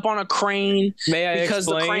lifting up on a crane may I because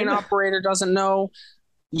the crane explain? operator doesn't know.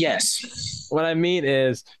 Yes, What I mean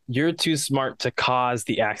is you're too smart to cause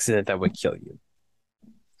the accident that would kill you.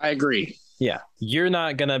 I agree. Yeah, you're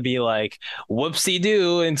not gonna be like whoopsie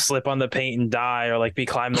doo and slip on the paint and die, or like be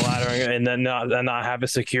climb the ladder and then not have it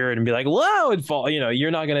secured and be like whoa and fall. You know,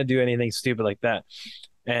 you're not gonna do anything stupid like that.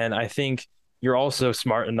 And I think you're also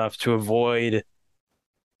smart enough to avoid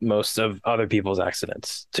most of other people's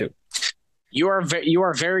accidents too. You are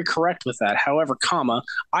very correct with that. However, comma,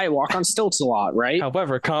 I walk on stilts a lot, right?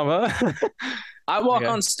 However, comma, I walk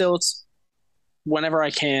okay, on stilts whenever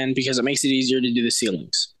I can because it makes it easier to do the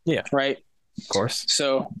ceilings. yeah, Right. of course,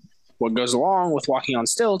 So, what goes along with walking on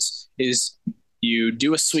stilts is you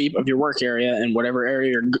do a sweep of your work area and whatever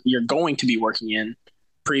area you're going to be working in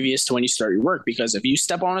previous to when you start your work. Because if you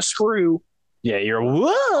step on a screw, yeah, you're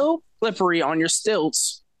whoa, slippery on your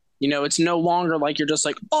stilts, you know, it's no longer like you're just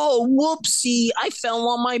like, oh, whoopsie, I fell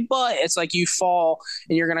on my butt. It's like you fall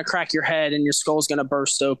and you're going to crack your head and your skull's going to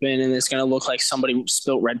burst open and it's going to look like somebody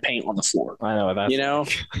spilt red paint on the floor. I know what that's You know,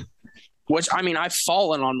 like. which I mean, I've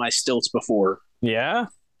fallen on my stilts before. Yeah,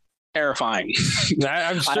 Terrifying.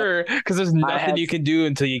 I'm sure because there's I nothing have, you can do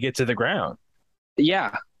until you get to the ground.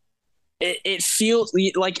 yeah. It feels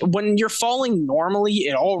like when you're falling normally,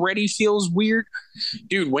 it already feels weird.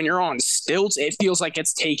 Dude, when you're on stilts, it feels like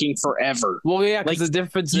it's taking forever. Well, yeah, because Like the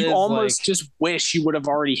difference you is almost like, just wish you would have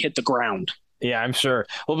already hit the ground. yeah, I'm sure.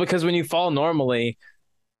 Well, because when you fall normally,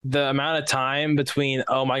 the amount of time between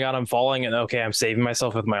oh my god I'm falling and okay I'm saving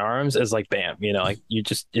myself with my arms is like bam, you know, like you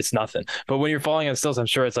just it's nothing. But when you're falling on stilts, I'm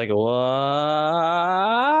sure it's like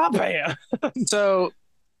whoa, bam.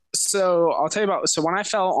 So I'll tell you about so when I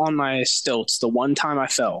fell on my stilts, the one time I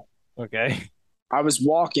fell, Okay. I was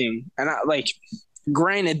walking and I like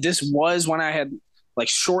granted this was when I had like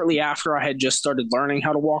shortly after I had just started learning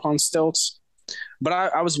how to walk on stilts, but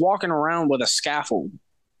I was walking around with a scaffold.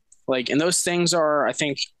 Like and those things are I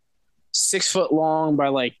think 6 foot long by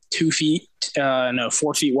like 2 feet, no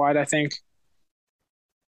 4 feet wide, I think.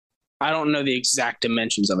 I don't know the exact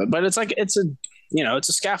dimensions of it, but it's like it's a you know, it's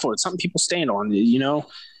a scaffold. It's something people stand on, you know.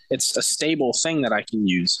 It's a stable thing that I can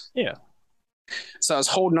use. Yeah. So I was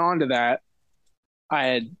holding on to that.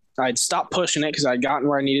 I'd stopped pushing it because I'd gotten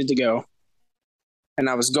where I needed to go, and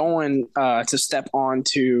I was going to step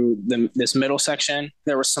onto this middle section.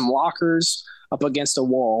 There were some lockers up against a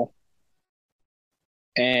wall,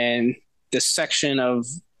 and this section of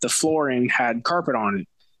the flooring had carpet on it,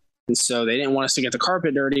 and so they didn't want us to get the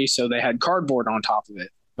carpet dirty, so they had cardboard on top of it.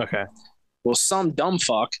 Okay. Well, some dumb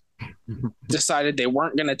fuck decided they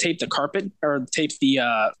weren't going to tape the carpet or tape the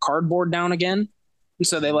cardboard down again. And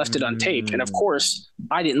so they left it untaped. And of course,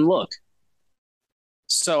 I didn't look.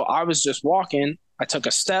 So I was just walking. I took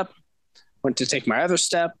a step, went to take my other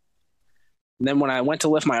step. And then when I went to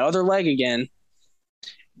lift my other leg again,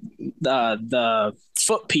 the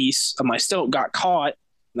foot piece of my stilt got caught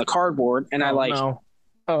in the cardboard. And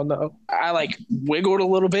oh no. I like wiggled a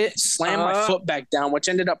little bit, slammed my foot back down, which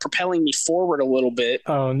ended up propelling me forward a little bit.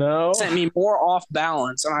 Oh no. Sent me more off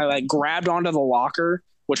balance, and I like grabbed onto the locker,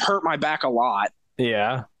 which hurt my back a lot.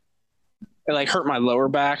 Yeah. It like hurt my lower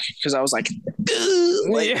back because I was like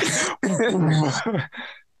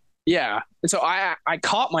yeah. And so I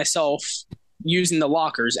caught myself using the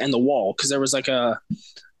lockers and the wall because there was like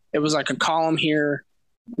it was like a column here.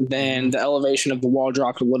 Then the elevation of the wall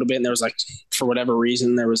dropped a little bit, and there was like, for whatever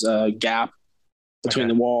reason, there was a gap between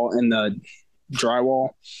the wall and the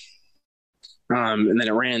drywall. And then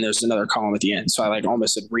it ran, and there was another column at the end. So I like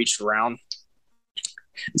almost had reached around.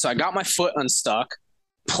 And so I got my foot unstuck,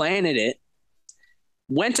 planted it,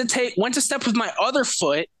 went to step with my other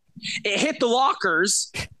foot. It hit the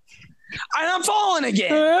lockers. I'm falling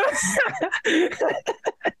again.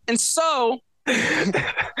 And so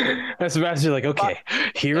That's Sebastian like, okay,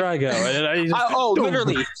 here I go. And then I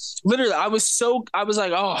just literally, I was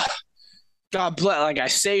like, oh, God bless. Like I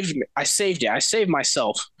saved it. I saved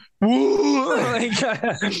myself. like,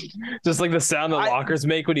 just like the sound that lockers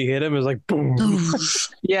make when you hit them is like boom.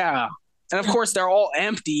 Yeah. And of course they're all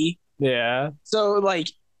empty. Yeah. So like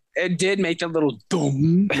it did make a little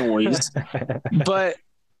boom noise. But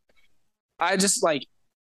I just like,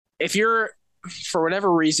 if you're, for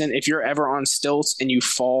whatever reason, if you're ever on stilts and you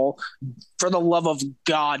fall, for the love of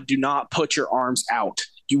God, do not put your arms out.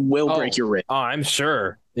 You will break your wrist. Oh, I'm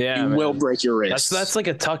sure. Yeah, you will break your wrist. That's like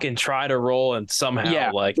a tuck and try to roll and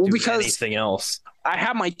somehow like do anything else. I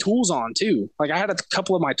have my tools on too. Like I had a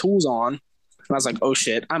couple of my tools on, and I was like, "Oh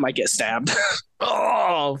shit, I might get stabbed."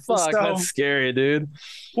 Oh fuck, that's scary, dude.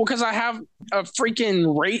 Well, because I have a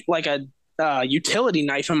freaking like a utility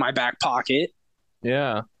knife in my back pocket.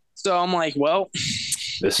 Yeah. So I'm like, well,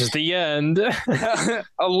 this is the end. I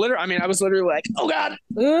was literally like, oh God.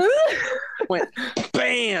 Went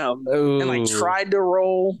bam. Ooh. And like tried to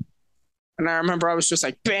roll. And I remember I was just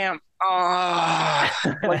like, bam.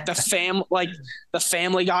 Like the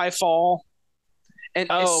Family Guy fall. And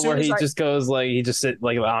where he just goes like, he just sit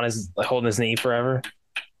like on his, like, holding his knee forever.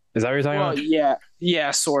 Is that what you're talking about?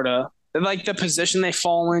 Yeah, sort of. Like the position they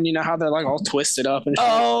fall in, you know how they're like all twisted up and shit.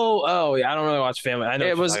 Oh, yeah. I don't really watch Family. I know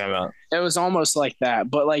what you're talking about. It was almost like that,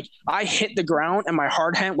 but like I hit the ground and my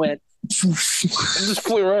hard hat went and just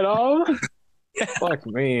flew right off. Fuck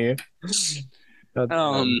me.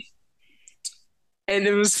 And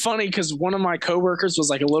it was funny because one of my coworkers was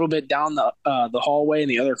like a little bit down the hallway in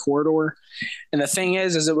the other corridor, and the thing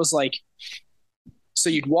is it was like, so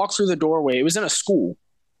you'd walk through the doorway. It was in a school.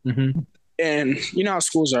 Mm-hmm. And you know how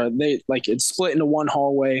schools are, they like it's split into one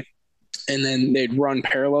hallway and then they'd run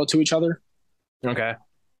parallel to each other. Okay.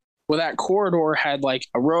 Well, that corridor had like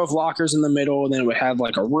a row of lockers in the middle, and then it would have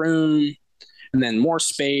like a room and then more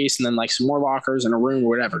space and then like some more lockers and a room or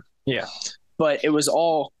whatever. Yeah. But it was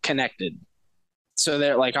all connected. So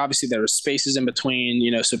there, like, obviously there were spaces in between, you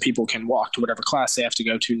know, so people can walk to whatever class they have to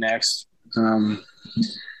go to next.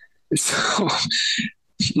 So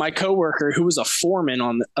my coworker, who was a foreman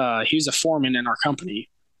he was a foreman in our company,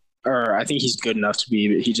 or I think he's good enough to be,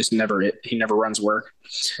 but he just never runs work.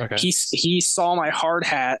 Okay. He saw my hard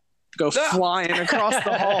hat go flying across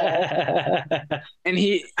the hall, and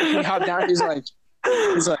he hopped down. He's like,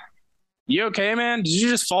 "You okay, man? Did you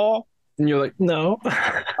just fall?" And you're like, "No."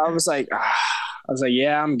 I was like,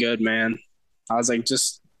 "Yeah, I'm good, man." I was like,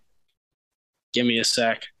 "Just give me a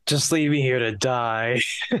sec. Just leave me here to die."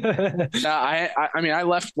 I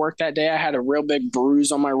left work that day. I had a real big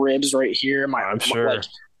bruise on my ribs right here. I'm sure.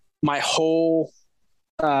 My whole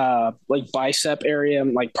like bicep area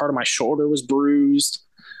and like part of my shoulder was bruised.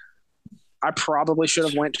 I probably should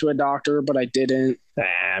have went to a doctor, but I didn't.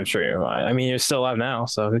 I'm sure you're fine. I mean, you're still alive now,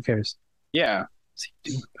 so who cares? Yeah.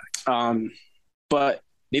 But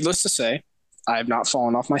needless to say, I have not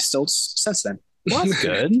fallen off my stilts since then. Well, that's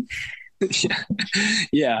good.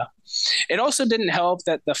 Yeah. It also didn't help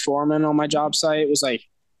that the foreman on my job site was like,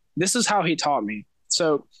 this is how he taught me.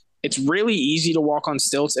 So it's really easy to walk on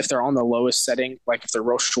stilts if they're on the lowest setting, like if they're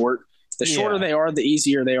real short. The shorter they are, the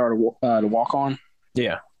easier they are to walk on.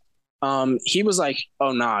 Yeah. He was like,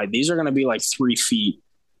 oh, nah, these are going to be like 3 feet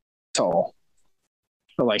tall,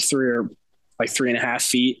 or like 3.5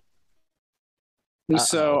 feet. And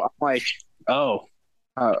so I'm like, oh,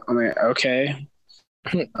 okay.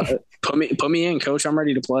 Put me in, coach. I'm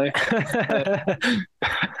ready to play.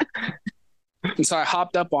 And so I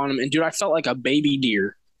hopped up on him, and dude, I felt like a baby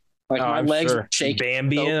deer. Like my legs were shaking.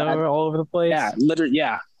 Bambi all over the place. Yeah, literally.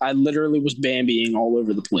 Yeah, I literally was Bambiing all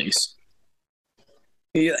over the place.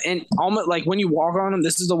 Yeah, and almost like when you walk on them,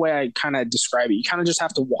 this is the way I kind of describe it. You kind of just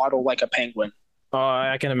have to waddle like a penguin. Oh,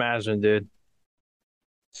 I can imagine, dude.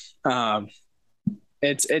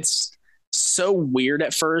 It's so weird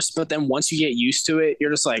at first, but then once you get used to it,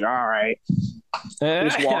 you're just like, all right, you're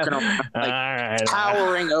just walking around, like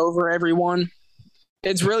towering over everyone.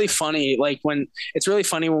 It's really funny. It's really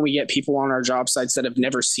funny when we get people on our job sites that have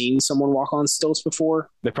never seen someone walk on stilts before.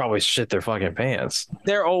 They probably shit their fucking pants.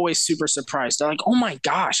 They're always super surprised. They're like, oh my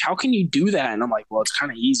gosh, how can you do that? And I'm like, well, it's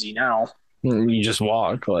kind of easy now. You just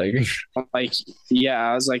walk yeah,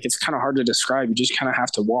 I was like, it's kind of hard to describe. You just kind of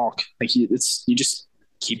have to walk. Like you just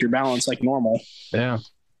keep your balance like normal. Yeah.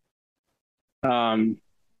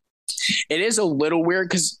 It is a little weird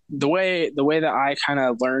because the way that I kind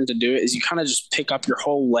of learned to do it is you kind of just pick up your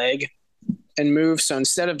whole leg and move. So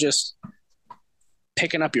instead of just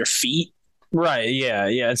picking up your feet, Right. Yeah.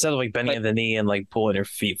 Yeah. Instead of like bending But at the knee and like pulling your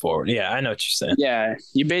feet forward. Yeah. I know what you're saying. yeah,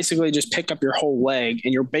 you basically just pick up your whole leg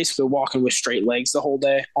and you're basically walking with straight legs the whole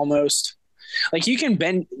day almost. Like you can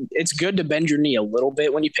bend, it's good to bend your knee a little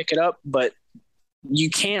bit when you pick it up, but you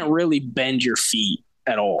can't really bend your feet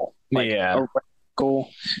at all. Like Yeah. a goal,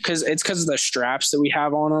 because of the straps that we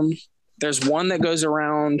have on them. There's one that goes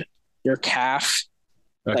around your calf,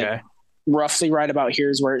 like Okay. roughly right about here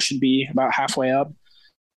is where it should be, about halfway up.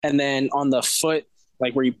 And then on the foot,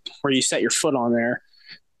 like where you set your foot on there,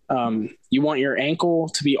 you want your ankle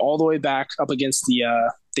to be all the way back up against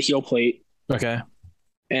the heel plate, Okay.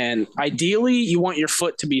 and ideally you want your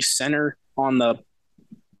foot to be centered on the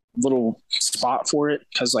little spot for it,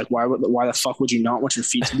 because like why the fuck would you not want your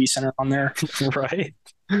feet to be centered on there? Right.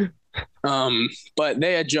 But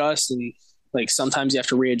they adjust, and like sometimes you have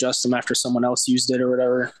to readjust them after someone else used it or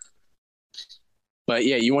whatever. But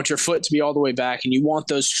yeah, you want your foot to be all the way back, and you want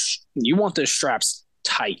those straps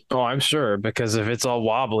tight. Oh, I'm sure because if it's all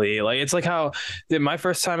wobbly, like it's like how my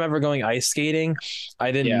first time ever going ice skating,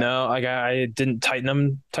 I didn't Yeah. know, like I didn't tighten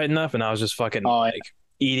them tight enough, and I was just fucking Oh, like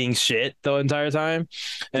eating shit the entire time.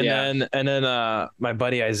 And yeah. then my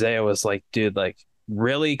buddy Isaiah was like, dude, like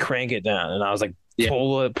really crank it down, and I was like, Yeah.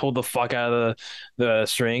 pull the fuck out of the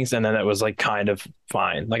strings, and then it was like kind of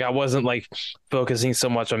fine. Like I wasn't like focusing so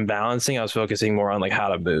much on balancing, I was focusing more on like how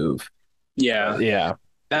to move. Yeah. Yeah.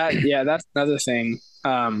 That's another thing.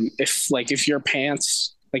 If your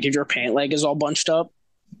pants, like if your pant leg is all bunched up,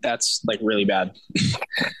 that's like really bad.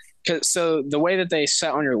 So the way that they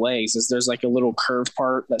set on your legs is there's like a little curved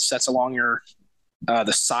part that sets along your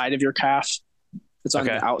the side of your calf. It's on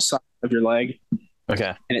Okay. the outside of your leg,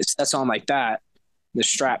 Okay. and it sets on like that. The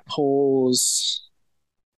strap pulls.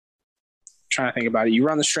 I'm trying to think about it. You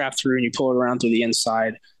run the strap through and you pull it around through the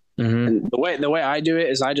inside. Mm-hmm. And the way I do it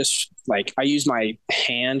is I use my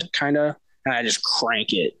hand kind of, and I just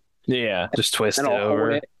crank it. Yeah, just twist And it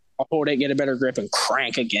over. I'll hold it, get a better grip, and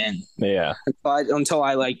crank again Yeah. until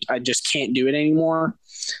I just can't do it anymore.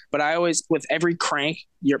 But I always, with every crank,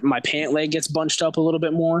 my pant leg gets bunched up a little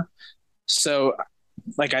bit more. So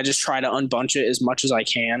like I just try to unbunch it as much as I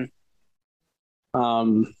can.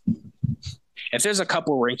 If there's a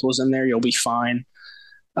couple wrinkles in there, you'll be fine.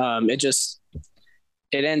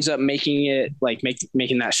 It ends up making it like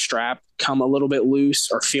making that strap come a little bit loose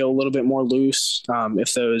or feel a little bit more loose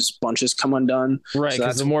if those bunches come undone. Right, So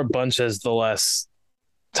because the more bunches, the less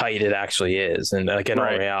tight it actually is, and like in all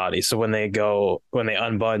Right. reality. So when they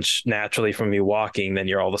unbunch naturally from you walking, then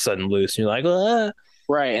you're all of a sudden loose. And you're like, ah!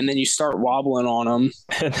 right, and then you start wobbling on them.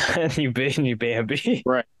 And then you Bambi.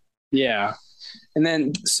 Right. Yeah. And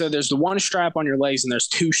then so there's the one strap on your legs and there's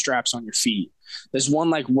two straps on your feet. There's one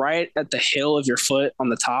like right at the heel of your foot on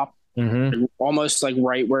the top, Mm-hmm. almost like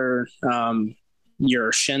right where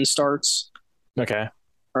your shin starts, Okay.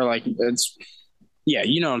 or like it's yeah,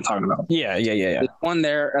 you know what I'm talking about. Yeah. There's one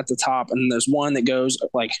there at the top, and there's one that goes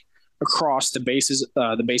like across the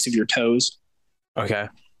base of your toes. Okay.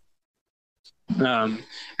 And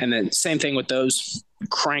then same thing with those.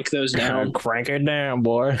 Crank those down. Crank it down,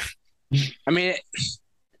 boy. I mean,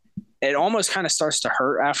 it almost kind of starts to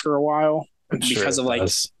hurt after a while because of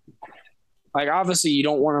like obviously you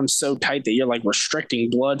don't want them so tight that you're like restricting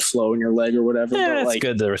blood flow in your leg or whatever. Yeah, but it's like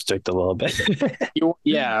good to restrict a little bit.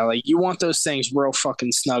 you want those things real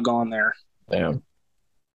fucking snug on there. Damn.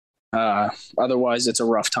 Otherwise it's a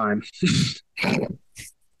rough time.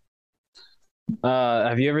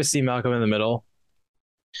 Have you ever seen Malcolm in the Middle?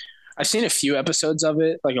 I've seen a few episodes of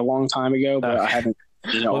it like a long time ago, but I haven't.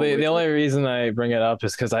 Well, the only reason I bring it up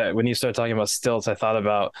is because when you start talking about stilts, I thought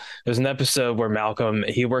about there's an episode where Malcolm,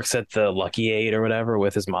 he works at the Lucky 8 or whatever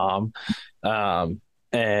with his mom,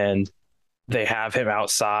 and they have him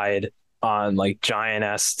outside on like giant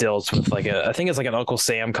ass stilts with like I think it's like an Uncle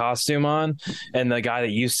Sam costume on, and the guy that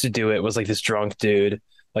used to do it was like this drunk dude,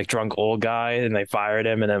 like drunk old guy, and they fired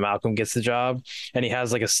him, and then Malcolm gets the job, and he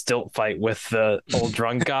has like a stilt fight with the old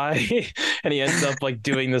drunk guy, and he ends up like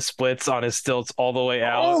doing the splits on his stilts all the way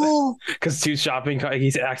out because two shopping cart, he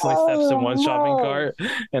accidentally steps in one shopping cart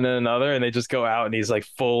and then another, and they just go out, and he's like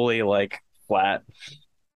fully like flat.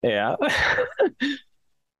 Yeah.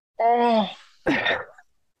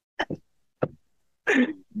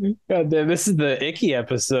 God damn, this is the icky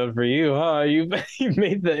episode for you, huh? You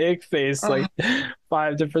made the ick face like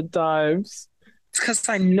 5 different times. It's because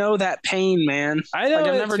I know that pain, man. I know.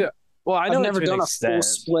 I've never done a full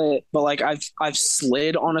split, but like I've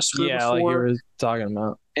slid on a screw before. Like you were talking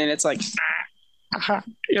about. And it's like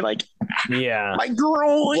you're like Yeah. My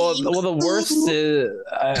groin. Well, the worst is,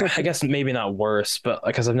 I guess maybe not worse, but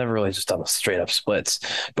because I've never really just done straight up splits.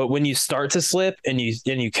 But when you start to slip and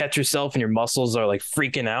you catch yourself and your muscles are like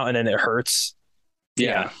freaking out and then it hurts.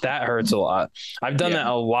 Yeah, that hurts a lot. I've done that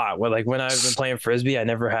a lot. Where like when I've been playing frisbee, I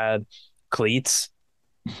never had cleats.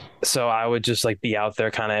 So I would just like be out there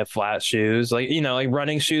kind of flat shoes, like, like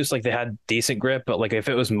running shoes, like they had decent grip, but like if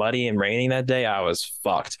it was muddy and raining that day, I was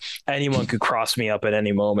fucked. Anyone could cross me up at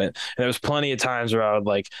any moment. And there was plenty of times where I would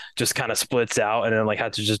like just kind of splits out and then like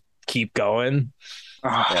had to just keep going.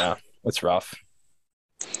 Yeah, it's rough.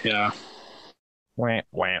 Yeah. Wah,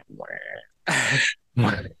 wah,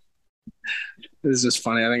 wah. This is just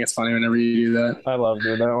funny. I think it's funny whenever you do that. I love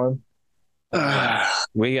doing that one.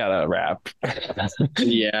 We gotta wrap.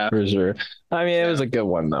 Yeah, for sure. I mean, it was a good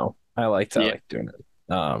one though. I like doing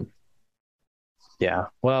it. Yeah.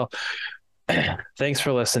 Well, thanks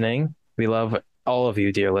for listening. We love all of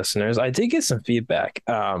you, dear listeners. I did get some feedback.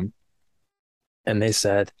 And they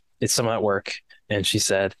said it's someone at work, and she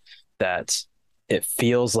said that it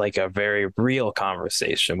feels like a very real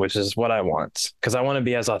conversation, which is what I want, because I want to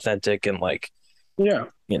be as authentic and like,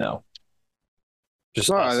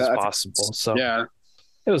 just us as possible. So yeah,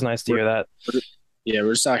 it was nice to hear that. Yeah,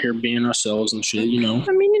 we're just out here being ourselves and shit, I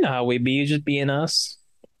mean, you know how we be, just being us.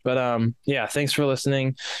 But yeah, thanks for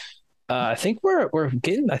listening. I think we're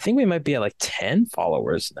getting. I think we might be at like 10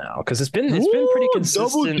 followers now, because it's been pretty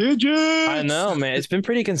consistent. Double digits. I know, man. It's been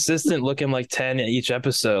pretty consistent, looking like 10 each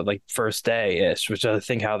episode, like first day ish, which I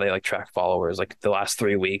think how they like track followers, like the last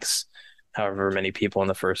 3 weeks, however many people in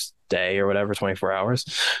the first day or whatever, 24 hours.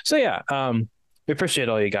 So yeah, we appreciate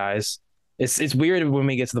all you guys. It's weird when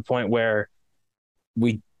we get to the point where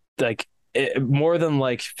we like more than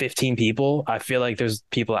like 15 people. I feel like there's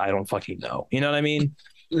people I don't fucking know. You know what I mean?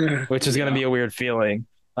 Which is going to be a weird feeling.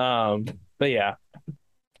 But yeah,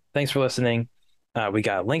 thanks for listening. We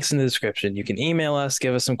got links in the description. You can email us,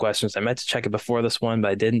 give us some questions. I meant to check it before this one, but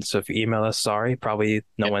I didn't. So if you email us, sorry, probably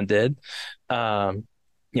no one did.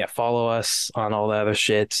 Yeah, follow us on all the other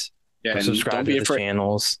shit. Yeah, subscribe to the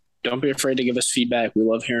channels. Don't be afraid to give us feedback. We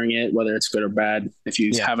love hearing it, whether it's good or bad. If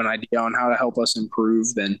you have an idea on how to help us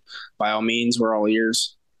improve, then by all means, we're all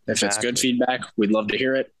ears. If it's good feedback, we'd love to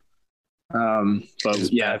hear it.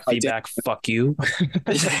 But yeah, feedback, fuck you.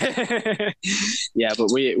 Yeah,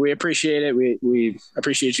 but we appreciate it. We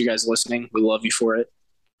appreciate you guys listening. We love you for it.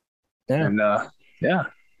 Yeah. And I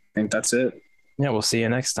think that's it. Yeah, we'll see you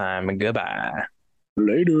next time. Goodbye.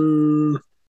 Later.